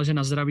 tam bude záležet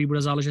na zdraví,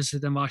 bude záležet, jestli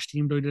ten váš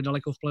tým dojde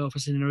daleko v playoff,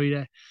 jestli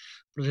nedojde,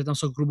 protože tam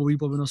jsou klubové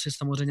povinnosti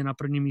samozřejmě na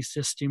prvním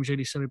místě s tím, že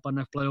když se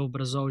vypadne v playoff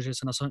brzo, že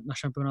se na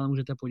šampionát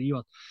můžete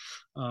podívat.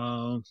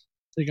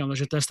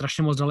 Takže to je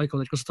strašně moc daleko.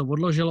 Teďko se to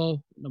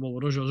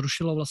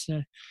zrušilo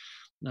vlastně.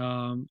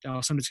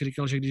 Já jsem vždycky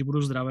říkal, že když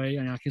budu zdravý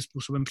a nějakým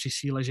způsobem při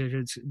síle, že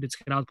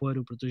vždycky rád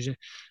pojedu, protože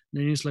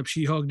není nic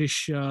lepšího, když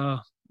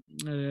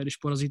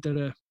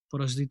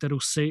porazíte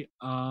Rusy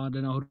a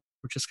jde nahoru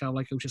česká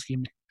vlajka u český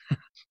hymny.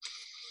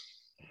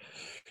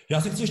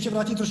 Já se chci ještě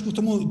vrátit trošku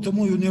k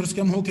tomu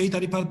juniorskému hokeji.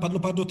 Tady padlo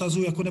pár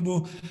dotazů,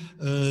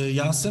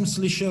 já jsem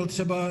slyšel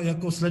třeba,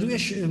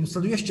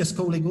 sleduješ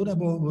Českou ligu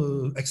nebo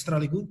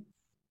Extraligu?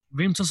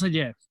 Vím, co se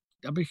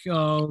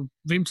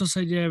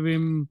děje.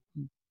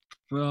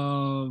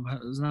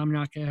 Znám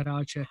nějaké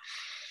hráče,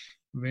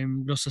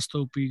 vím, kdo se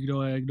stoupí,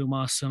 kdo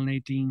má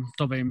silný tým,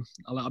 to vím,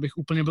 ale abych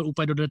byl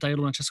úplně do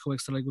detailu na Českou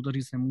extraligu, to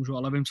říct nemůžu,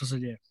 ale vím, co se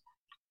děje.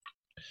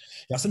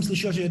 Já jsem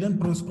slyšel, že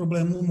jeden z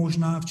problémů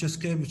možná v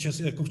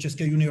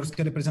české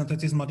juniorské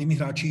reprezentaci s mladými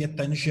hráči je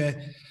ten, že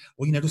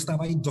oni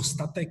nedostávají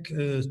dostatek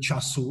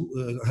času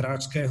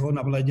hráčského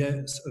na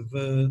vledě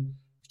v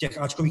těch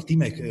áčkových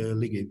týmech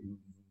ligy.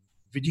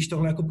 Vidíš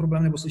tohle jako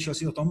problém, nebo slyšel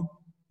jsi o tom?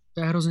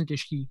 To je hrozně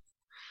těžký.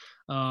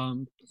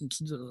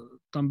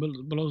 Tam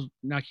bylo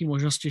nějaké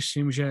možnosti s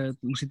tím, že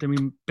musíte mít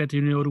 5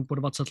 juniorů po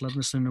 20 let,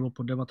 myslím, nebo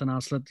po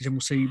 19 let, že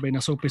musí být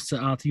na soupisce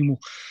A týmu.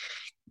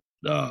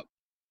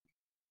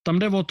 Tam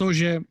jde o to,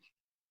 že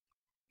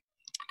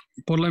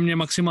podle mě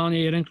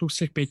maximálně jeden kluk z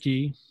těch 5,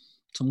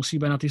 co musí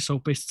být na té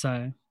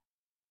soupisce,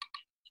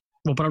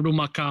 opravdu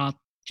maká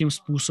tím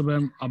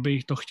způsobem,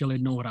 aby to chtěl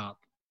jednou hrát.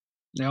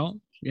 Jo?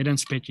 1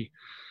 z 5.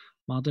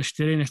 Máte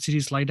 4, nechci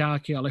říct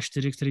lajdáky, ale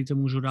 4, který to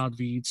můžou dát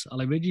víc.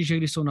 Ale vidíš, že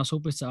když jsou na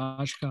soupisce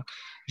Ačka,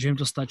 že jim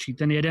to stačí.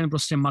 Ten jeden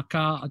prostě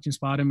maká a tím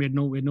spádem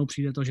jednou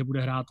přijde to, že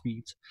bude hrát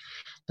víc.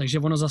 Takže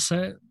ono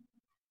zase,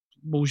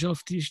 bohužel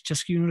v té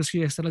české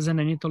juniorské extralize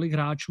není tolik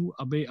hráčů,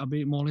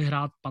 aby mohli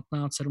hrát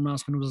 15-17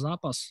 minut za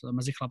zápas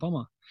mezi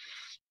chlapama.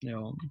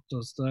 Jo,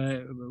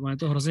 je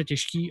to hrozně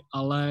těžký,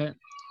 ale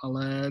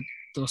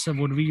to se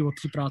odvíjí od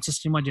té práce s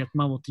těma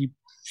dětma, od té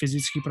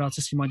fyzické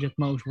práce s těma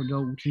dětma už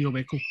od útlýho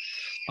věku.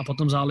 A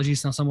potom záleží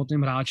na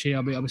samotném hráči,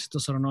 aby si to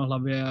srovnal v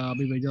hlavě a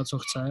aby věděl, co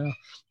chce.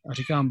 A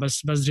říkám,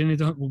 bez dřiny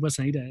to vůbec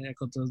nejde.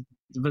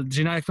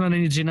 Dřina, jak to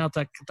není dřina,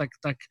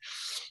 tak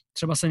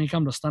třeba se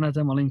někam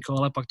dostanete malinko,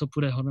 ale pak to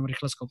půjde hodně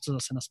rychle z kopce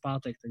zase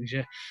naspátek.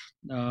 Takže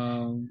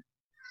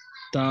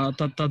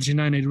ta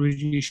dřina je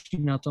nejdůležitější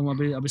na tom,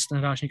 aby se ten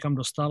hráč někam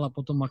dostal a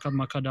potom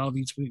makat dál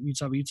víc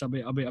a víc,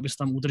 aby se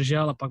tam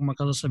udržel a pak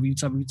makat zase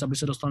víc a víc, aby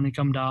se dostal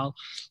někam dál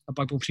a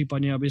pak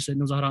popřípadně, aby se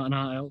jednou zahrál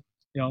NHL.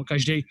 Jo,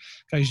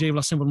 každý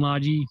vlastně od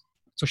mládí,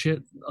 což je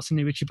asi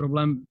největší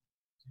problém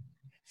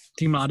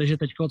té mládeže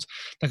teďko,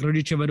 tak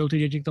rodiče vedou ty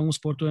děti k tomu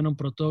sportu jenom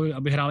proto,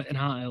 aby hráli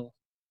NHL.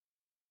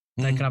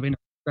 To je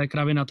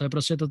kravina. To je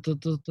prostě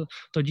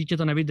to dítě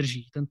to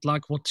nevydrží. Ten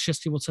tlak od 6,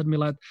 od 7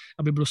 let,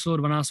 aby brusilo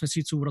 12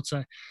 měsíců v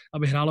roce,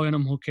 aby hrálo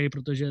jenom hokej,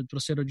 protože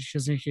prostě rodiče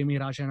z nich chtějí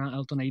hrát, že na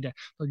NHL to nejde.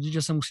 To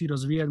dítě se musí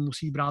rozvíjet,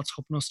 musí brát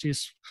schopnosti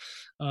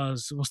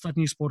z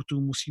ostatních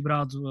sportů, musí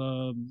brát,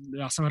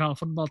 já jsem hrál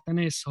fotbal,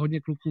 tenis,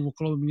 hodně kluků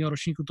okolo mého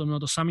ročníku to mělo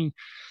to samý.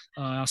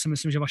 Já si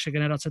myslím, že vaše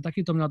generace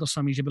taky to měla to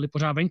samý, že byli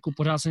pořád venku,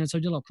 pořád se něco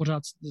dělo,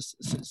 pořád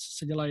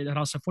se dělají,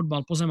 hrál se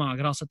fotbal po zemách,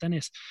 hrál se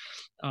tenis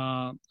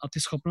a ty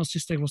schopnosti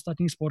z těch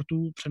ostatních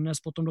sportů přenes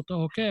potom do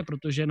toho hokeje,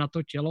 protože na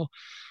to tělo,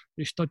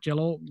 když to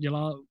tělo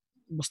dělá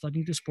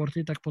ostatní ty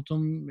sporty, tak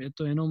potom je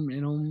to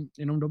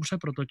jenom dobře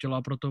pro to tělo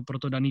a pro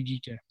to daný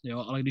dítě. Jo?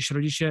 Ale když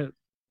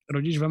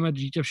rodič veme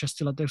dítě v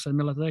 6 letech, v 7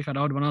 letech a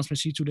dá 12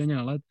 měsíců denně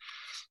na let,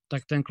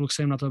 tak ten kluk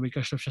se jim na to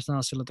vykašle v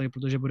 16 letech,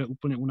 protože bude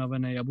úplně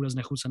unavený a bude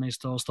znechucený z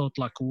toho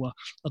tlaku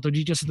a to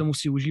dítě si to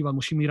musí užívat,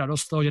 musí mít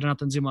radost z toho, že jde na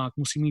ten zimák,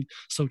 musí mít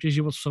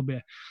soutěživost v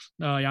sobě.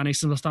 Já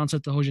nejsem zastánce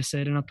toho, že se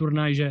jede na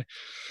turnaj, že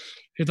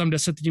je tam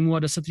 10 týmů a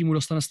 10 týmů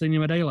dostane stejné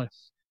medaile.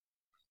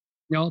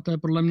 Jo, to je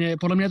podle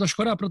mě je to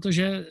škoda,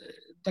 protože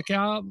tak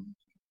já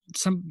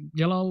jsem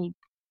dělal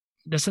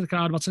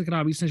 10krát,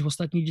 20krát víc než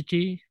ostatní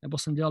děti, nebo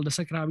jsem dělal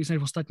 10krát víc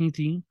než ostatní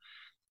tým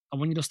a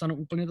oni dostanou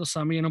úplně to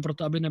samé, jenom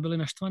proto, aby nebyli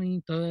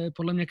naštvaní. To je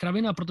podle mě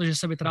kravina, protože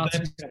se vytrácí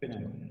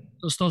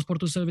z toho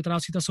sportu se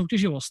vytrácí ta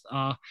soutěživost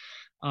a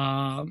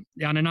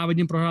já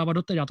nenávidím prohrávat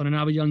doteď, já to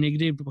nenáviděl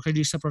nikdy, protože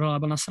když se prohrál,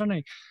 byl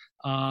nasranej.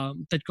 A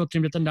teďko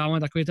tím dětem dáváme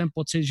takový ten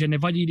pocit, že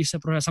nevadí, když se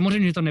prohraje.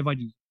 Samozřejmě, že to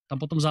nevadí. Tam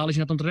potom záleží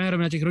na tom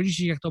trenérovi, na těch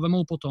rodičích, jak to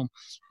vemou potom.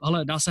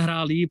 Ale dá se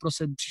hrát líp,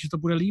 prostě příště to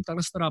bude líp,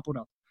 takhle se to dá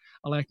podat.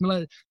 Ale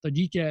jakmile to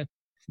dítě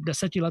v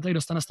 10 letech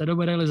dostane stejnou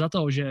medaili za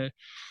to, že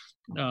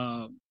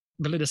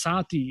byli 10.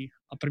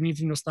 a první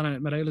tým dostane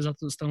medaili za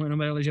to,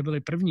 že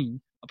byli první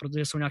a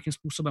protože jsou nějakým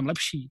způsobem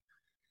lepší,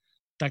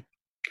 tak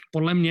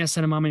podle mě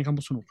se nemáme někam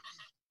posunout.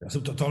 Já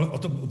jsem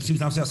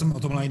přiznám se, já jsem o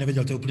tom ani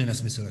nevěděl, to je úplně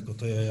nesmysl.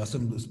 Jako já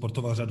jsem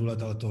sportoval řadu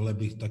let, ale tohle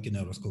bych taky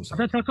nerozkousal.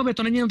 To je celkově,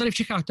 to není jenom tady v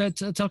Čechách, to je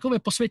celkově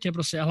po světě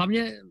prostě. A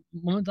hlavně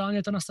momentálně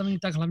je to nastavení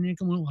tak, hlavně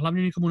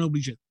nikomu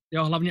neublížit.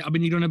 Jo, hlavně, aby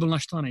nikdo nebyl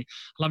naštvaný,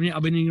 hlavně,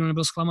 aby nikdo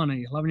nebyl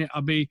zklamaný, hlavně,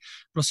 aby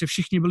prostě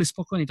všichni byli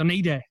spokojení. To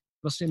nejde.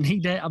 Prostě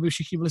nejde, aby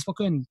všichni byli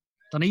spokojení.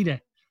 To nejde.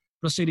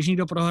 Prostě když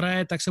někdo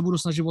prohraje, tak se budu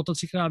snažit o to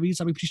 3krát víc,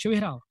 aby příště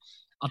vyhrál.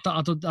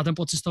 A ten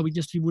pocit z toho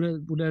vítězství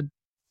bude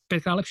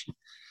 5krát lepší.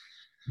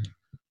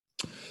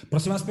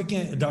 Prosím vás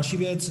pěkně, další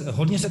věc.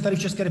 Hodně se tady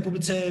v České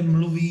republice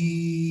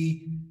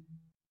mluví,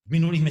 v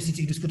minulých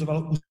měsících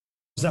diskutovalo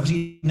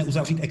uzavřít,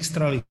 neuzavřít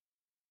extraligu.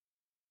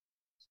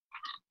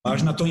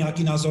 Máš na to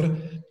nějaký názor?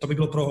 To by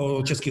bylo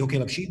pro český hokej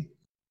lepší?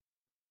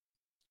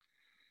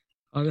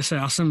 Ale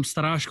já jsem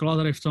stará škola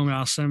tady v tom,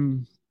 já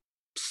jsem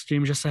s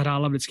tím, že se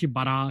hrála vždycky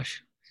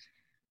baráž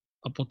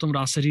a potom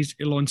dá se říct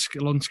i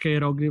loňský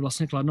rok, kdy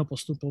vlastně Kladno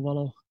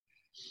postupovalo,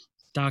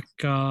 tak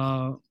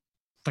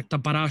ta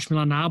baráž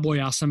měla náboj.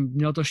 Já jsem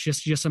měl to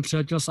štěstí, že jsem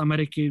přiletěl z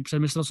Ameriky před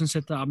mistrovstvím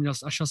světa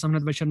a šel jsem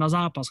hned večer na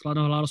zápas.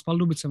 Kladno hrálo s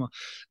Pardubicema.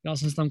 Dal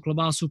jsem si tam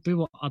klobásu,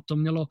 pivo a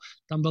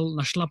tam byl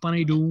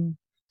našlapaný dům,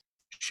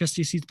 6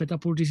 000, 5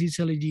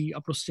 500 lidí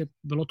a prostě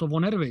bylo to o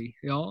nervy,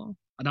 jo.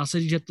 A dá se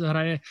říct, že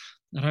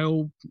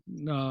hrajou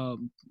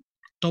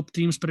top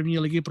tým z první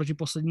ligy proti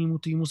poslednímu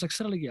týmu z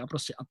extraligy a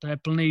to je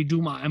plný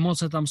dům a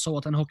emoce tam jsou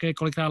a ten hokej je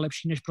kolikrát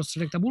lepší než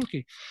prostředek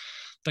tabulky.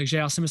 Takže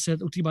já si myslím,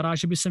 že u té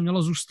baráže by se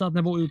mělo zůstat,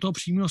 nebo i u toho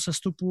přímého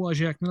sestupu, a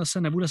že jakmile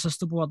se nebude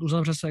sestupovat,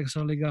 uzavře se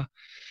extraliga.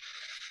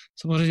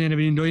 Samozřejmě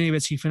nevidím do jiných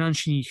věcí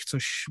finančních,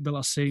 což byl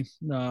asi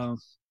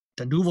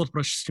ten důvod,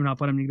 proč s tím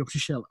nápadem někdo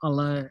přišel,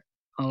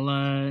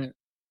 ale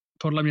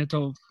podle mě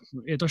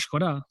je to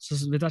škoda.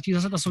 Vytratí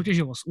zase ta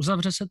soutěživost.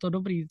 Uzavře se to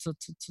dobrý,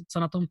 co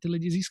na tom ty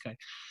lidi získají.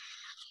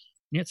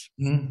 Nic.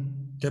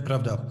 To je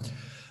pravda.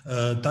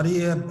 Tady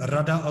je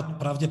rada od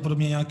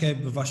pravděpodobně nějaké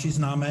vaši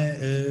známé.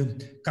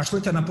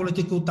 Kašlete na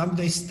politiku tam,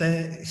 kde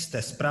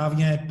jste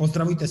správně.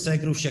 Pozdravujte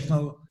ségru,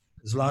 všechno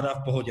zvládá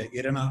v pohodě.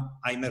 Irena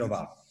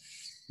Ajmerová.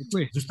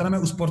 Děkuji. Zůstaneme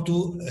u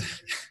sportu.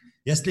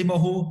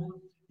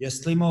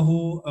 Jestli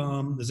mohu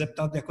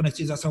zeptat, jako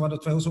nechci zasahovat do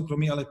tvého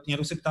soukromí, ale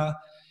někdo se ptá,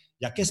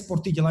 jaké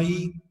sporty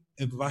dělají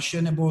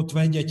vaše nebo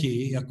tvé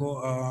děti,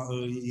 jako,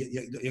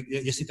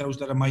 jestli teda už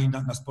teda mají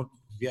na sport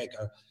věk,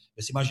 a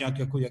jestli máš nějak,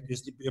 jako,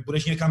 jestli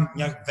budeš někam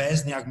nějak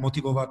vést, nějak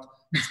motivovat,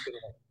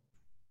 inspirovat.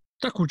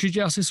 Tak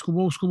určitě asi s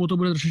Kubou to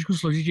bude trošičku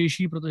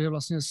složitější, protože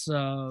vlastně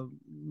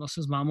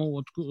s mámou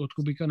od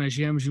Kubíka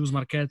nežijem, žiju s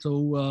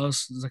Markétou,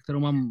 za kterou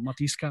mám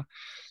Matýska,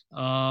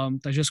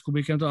 takže s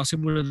Kubíkem to asi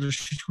bude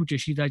trošičku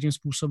těžší tím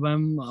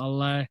způsobem,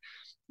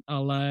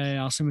 ale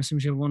já si myslím,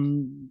 že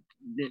on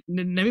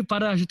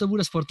nevypadá, že to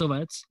bude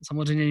sportovec.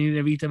 Samozřejmě nikdy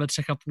nevíte ve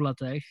 3,5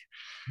 letech.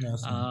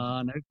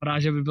 Nevypadá,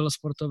 že by byl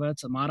sportovec.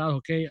 Má rád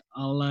hokej,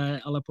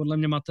 ale podle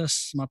mě Mates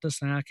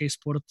na nějaký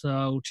sport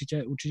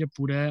určitě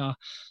půjde a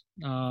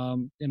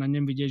je na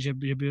něm vidět, že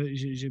by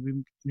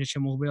v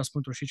něčem mohl být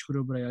aspoň trošičku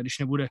dobrý. A když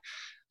nebude,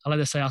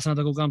 ale já se na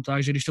to koukám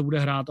tak, že když to bude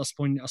hrát,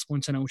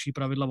 aspoň se naučí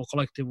pravidla o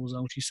kolektivu,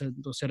 naučí se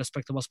prostě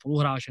respektovat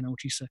spoluhráče,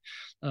 naučí se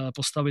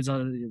postavit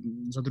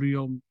za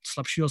druhého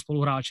slabšího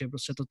spoluhráče.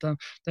 Prostě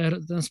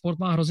ten sport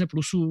má hrozně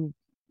plusů.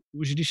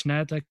 Už když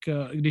ne, tak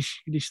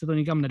když se to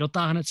nikam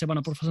nedotáhne, třeba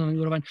na profesionální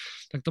úroveň,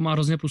 tak to má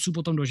hrozně plusů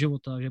potom do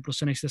života, že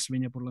prostě nejste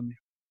svině, podle mě.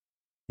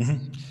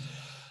 Mm-hmm.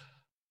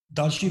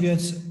 Další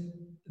věc,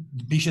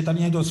 píše tady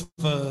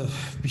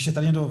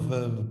někdo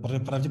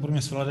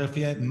pravděpodobně z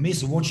Philadelphie,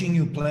 miss watching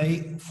you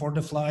play for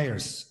the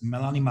Flyers,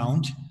 Melanie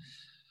Mount.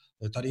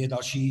 Tady je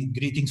další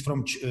greetings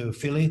from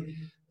Philly.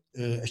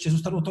 Ještě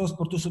zůstanu u toho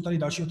sportu, jsou tady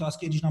další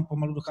otázky, když nám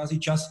pomalu dochází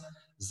čas.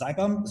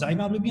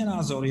 Zajímá by mě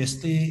názor,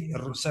 jestli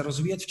se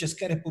rozvíjet v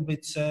České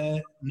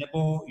republice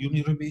nebo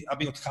juniory,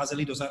 aby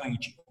odcházeli do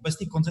zahraničí.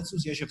 Obecný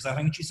konsensus je, že v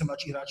zahraničí se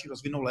mladší hráči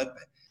rozvinou lépe.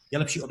 Je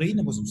lepší odejít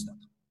nebo zůstat?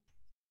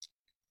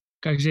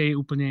 Každý je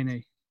úplně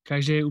jiný.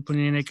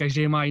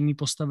 Každý má jiný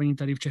postavení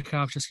tady v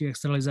Čechách, v české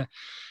extralize.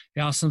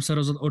 Já jsem se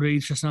rozhodl odejít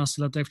v 16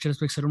 letech, v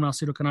čerstvých 17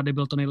 do Kanady,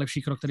 byl to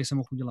nejlepší krok, který jsem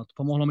mohl udělat.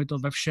 Pomohlo mi to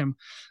ve všem,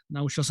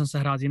 naučil jsem se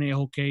hrát jiný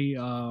hokej,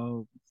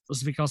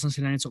 zvykal jsem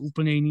si na něco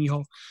úplně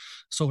jiného.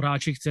 Jsou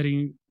hráči,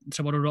 kteří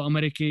třeba jdou do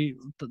Ameriky,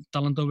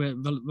 talentově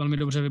velmi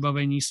dobře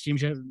vybavení s tím,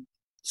 že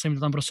se jim to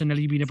tam prostě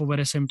nelíbí,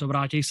 nepovede se jim to,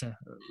 vrátí se.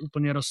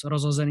 Úplně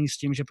rozhozený s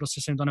tím, že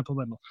prostě se jim to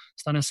nepovedlo.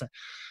 Stane se.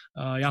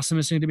 Já si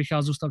myslím, kdybych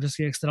já zůstal v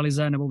české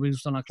extralize nebo bych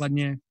zůstal na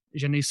Kladně,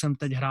 že nejsem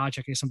teď hráč,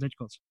 jaký jsem teď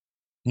koc.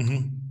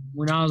 Mm-hmm.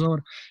 Můj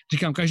názor,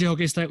 říkám, každý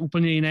hokejista je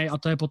úplně jiný a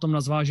to je potom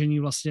na zvážení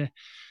vlastně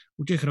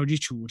u těch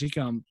rodičů.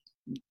 Říkám,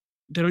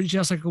 ty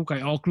rodiče se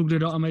koukají, kluk jde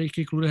do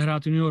Ameriky, kluk jde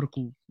hrát v New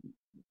Yorku.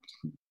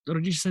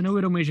 rodiče se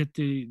neuvědomí, že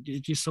ty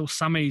děti jsou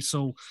sami,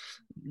 jsou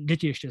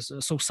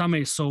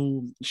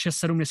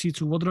 6-7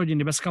 měsíců od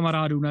rodiny, bez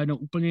kamarádů, najednou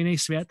úplně jiný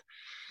svět,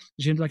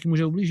 že jim to taky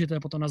může ublížit. To je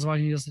potom na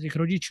zvážení zase těch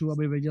rodičů,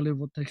 aby věděli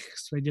o těch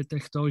svých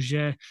dětech to,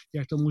 že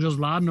jak to můžou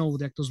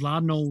zvládnout, jak to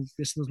zvládnou,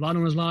 jestli to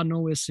zvládnou,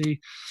 nezvládnou, jestli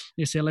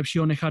je lepší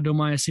ho nechat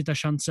doma, jestli ta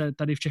šance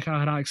tady v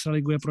Čechách hrát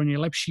extraligu je pro něj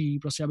lepší,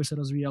 prostě aby se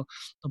rozvíjel.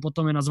 To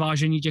potom je na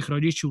zvážení těch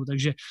rodičů,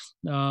 takže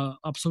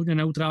absolutně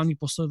neutrální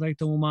postoj tady k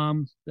tomu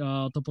mám,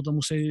 to potom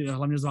musí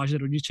hlavně zvážit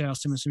rodiče. Já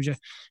si myslím, že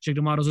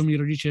kdo má rozumný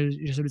rodiče,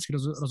 že se vždycky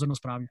rozhodnou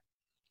správně.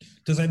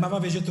 To je zajímavá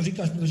věc, že to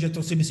říkáš, protože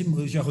to si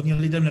myslím, že hodně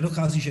lidem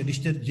nedochází, že když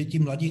ty děti,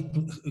 mladí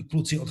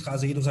kluci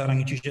odcházejí do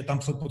zahraničí, že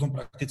tam jsou potom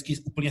prakticky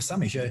úplně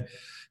sami, že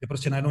je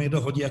prostě najednou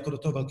někdo hodí jako do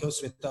toho velkého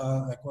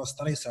světa jako a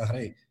starej se a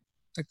hrej.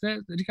 Tak to je,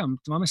 říkám,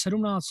 máme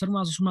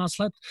 17-18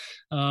 let,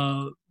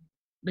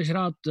 jdeš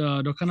hrát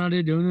do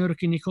Kanady, do New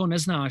Yorku, nikoho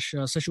neznáš,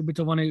 seš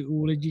ubytovaný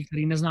u lidí,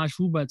 který neznáš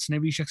vůbec,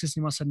 nevíš, jak si s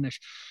nima sedneš.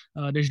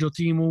 Jdeš do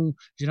týmu,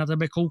 že na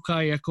tebe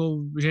koukají,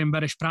 jako, že jim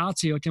bereš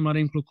práci, o těm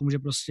mladým klukům, že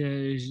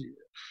prostě,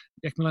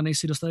 jakmile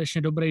nejsi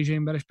dostatečně dobrý, že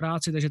jim bereš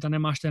práci, takže tam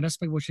nemáš ten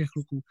respekt od těch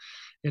kluků.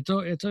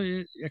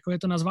 Je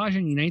to na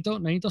zvážení.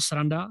 Není to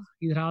sranda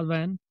jít hrát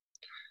ven,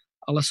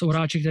 ale jsou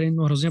hráči, kterým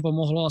to hrozně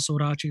pomohlo a jsou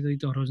hráči, kteří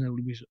to hrozně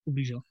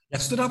ublížil.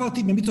 Jak jsi to dával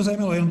ty? Mě by to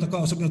zajímalo, jenom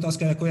taková osobní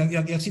otázka, jako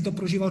jak jsi to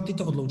prožíval ty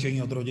to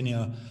odloučení od rodiny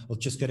a od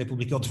České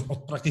republiky,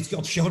 prakticky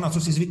od všeho, na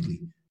co jsi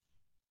zvyklý?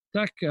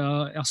 Tak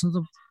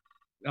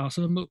já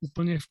jsem byl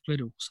úplně v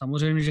klidu.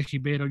 Samozřejmě, že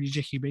chybějí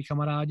rodiče, chybějí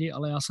kamarádi,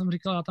 ale já jsem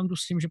říkal, já tam jdu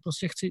s tím, že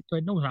prostě chci to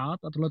jednou hrát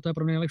a tohle to je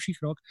pro mě nejlepší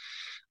krok.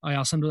 A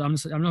já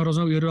měl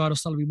hroznou výhodu a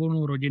dostal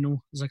výbornou rodinu,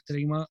 za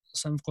kterými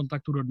jsem v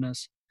kontaktu dodnes.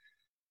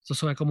 To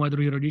jsou jako moje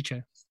druhý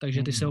rodiče.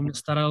 Takže ty se o mě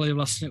starali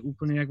vlastně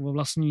úplně jak o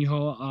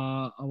vlastního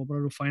a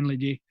opravdu fajn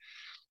lidi,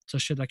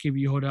 což je taky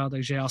výhoda,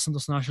 takže já jsem to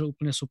snášel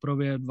úplně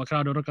suprově.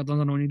 2krát do roka tam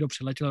za mnou někdo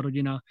přiletěl,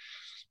 rodina.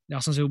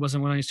 Já jsem si vůbec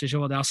nemohl ani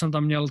stěžovat. Já jsem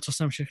tam měl, co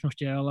jsem všechno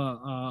chtěl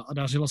a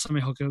dařilo se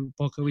mi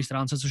po hokejové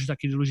stránce, což je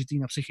taky důležitý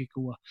na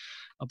psychiku.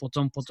 A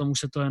potom už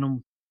se to jenom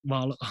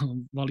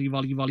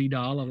valí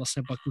dál a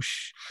vlastně pak už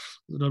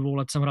do 2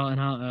 let jsem hrál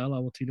NHL a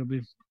od té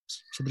doby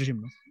se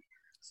držím. No.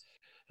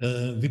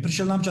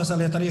 Vypršel nám čas,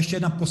 ale je tady ještě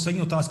jedna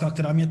poslední otázka,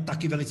 která mě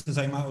taky velice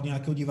zajímá od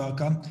nějakého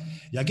diváka.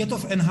 Jak je to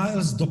v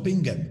NHL s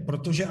dopingem?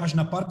 Protože až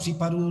na pár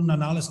případů na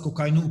nález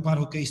kokainu u pár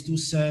hokejistů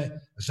se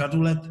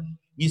řadu let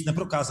nic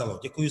neprokázalo.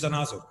 Děkuji za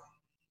názor.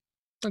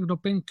 Tak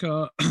doping,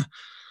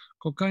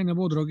 kokain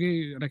nebo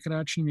drogy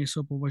rekreační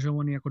nejsou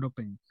považovány jako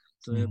doping.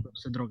 To je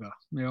prostě droga.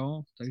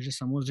 Jo? Takže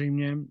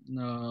samozřejmě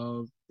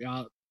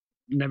já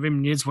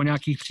nevím nic o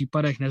nějakých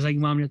případech,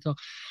 nezajímá mě to.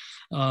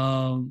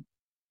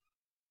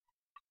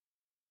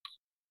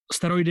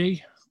 Steroidy,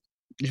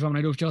 když vám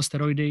najdou v těle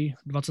steroidy,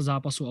 20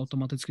 zápasů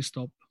automaticky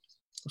stop.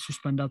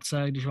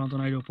 Suspendace, když vám to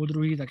najdou po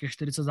druhý, tak je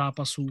 40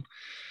 zápasů.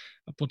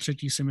 A po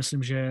třetí si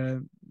myslím, že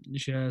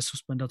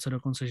suspendace do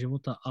konce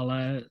života,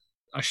 ale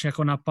až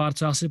jako na pár,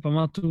 co já si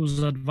pamatuju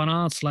za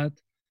 12 let,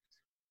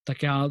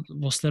 tak já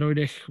o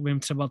steroidech vím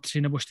třeba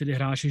 3 nebo 4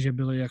 hráči, že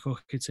byli jako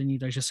chycení,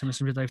 takže si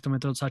myslím, že tady v tom je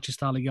to docela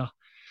čistá liga.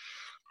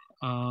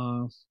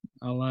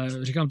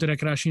 Ale říkám, ty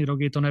rekreační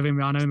drogy, to nevím,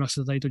 já nevím, jak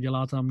se tady to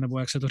dělá tam, nebo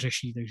jak se to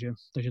řeší,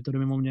 takže to jde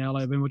mimo mě,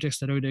 ale vím o těch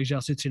steroidech, že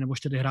asi 3 nebo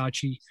 4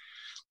 hráči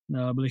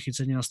byli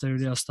chyceni na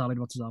steroidy a stáli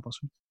 20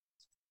 zápasů.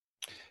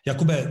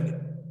 Jakube,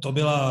 to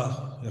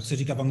byla, jak se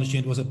říká v angličtině,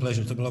 it was a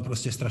pleasure, to bylo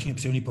prostě strašně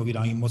příjemné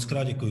povídání, moc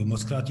krát děkuji,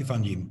 moc krát ti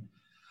fandím.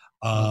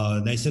 A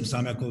nejsem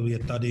sám, jako je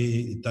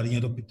tady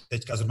někdo,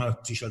 teďka zrovna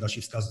přišel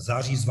další vzkaz,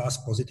 září z vás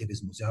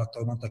pozitivismus, já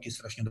to mám taky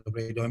strašně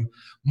dobrý dojem,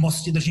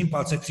 moc ti držím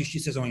palce v příští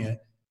sezóně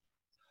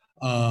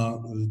a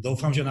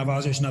doufám, že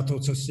navážeš na to,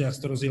 jak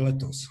jsi to rozjel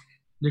letos.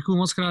 Děkuji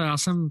moc krát, já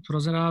jsem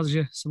hrozně rád,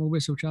 že jsem mohl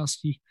být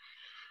součástí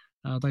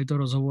tadyto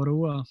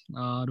rozhovoru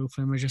a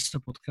doufáme, že se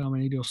potkáme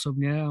někdy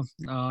osobně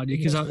a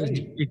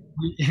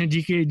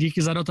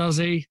díky za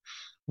dotazy,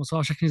 moc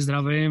vás všechny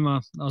zdravím a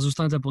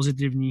zůstanete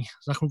pozitivní.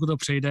 Za chvilku to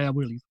přejde a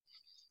bude líp.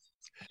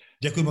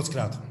 Děkuji moc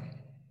krát.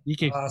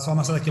 Díky. A s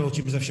váma se taky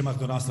loučím se všema,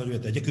 kdo nás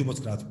sledujete. Děkuji moc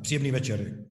krát. Příjemný večer.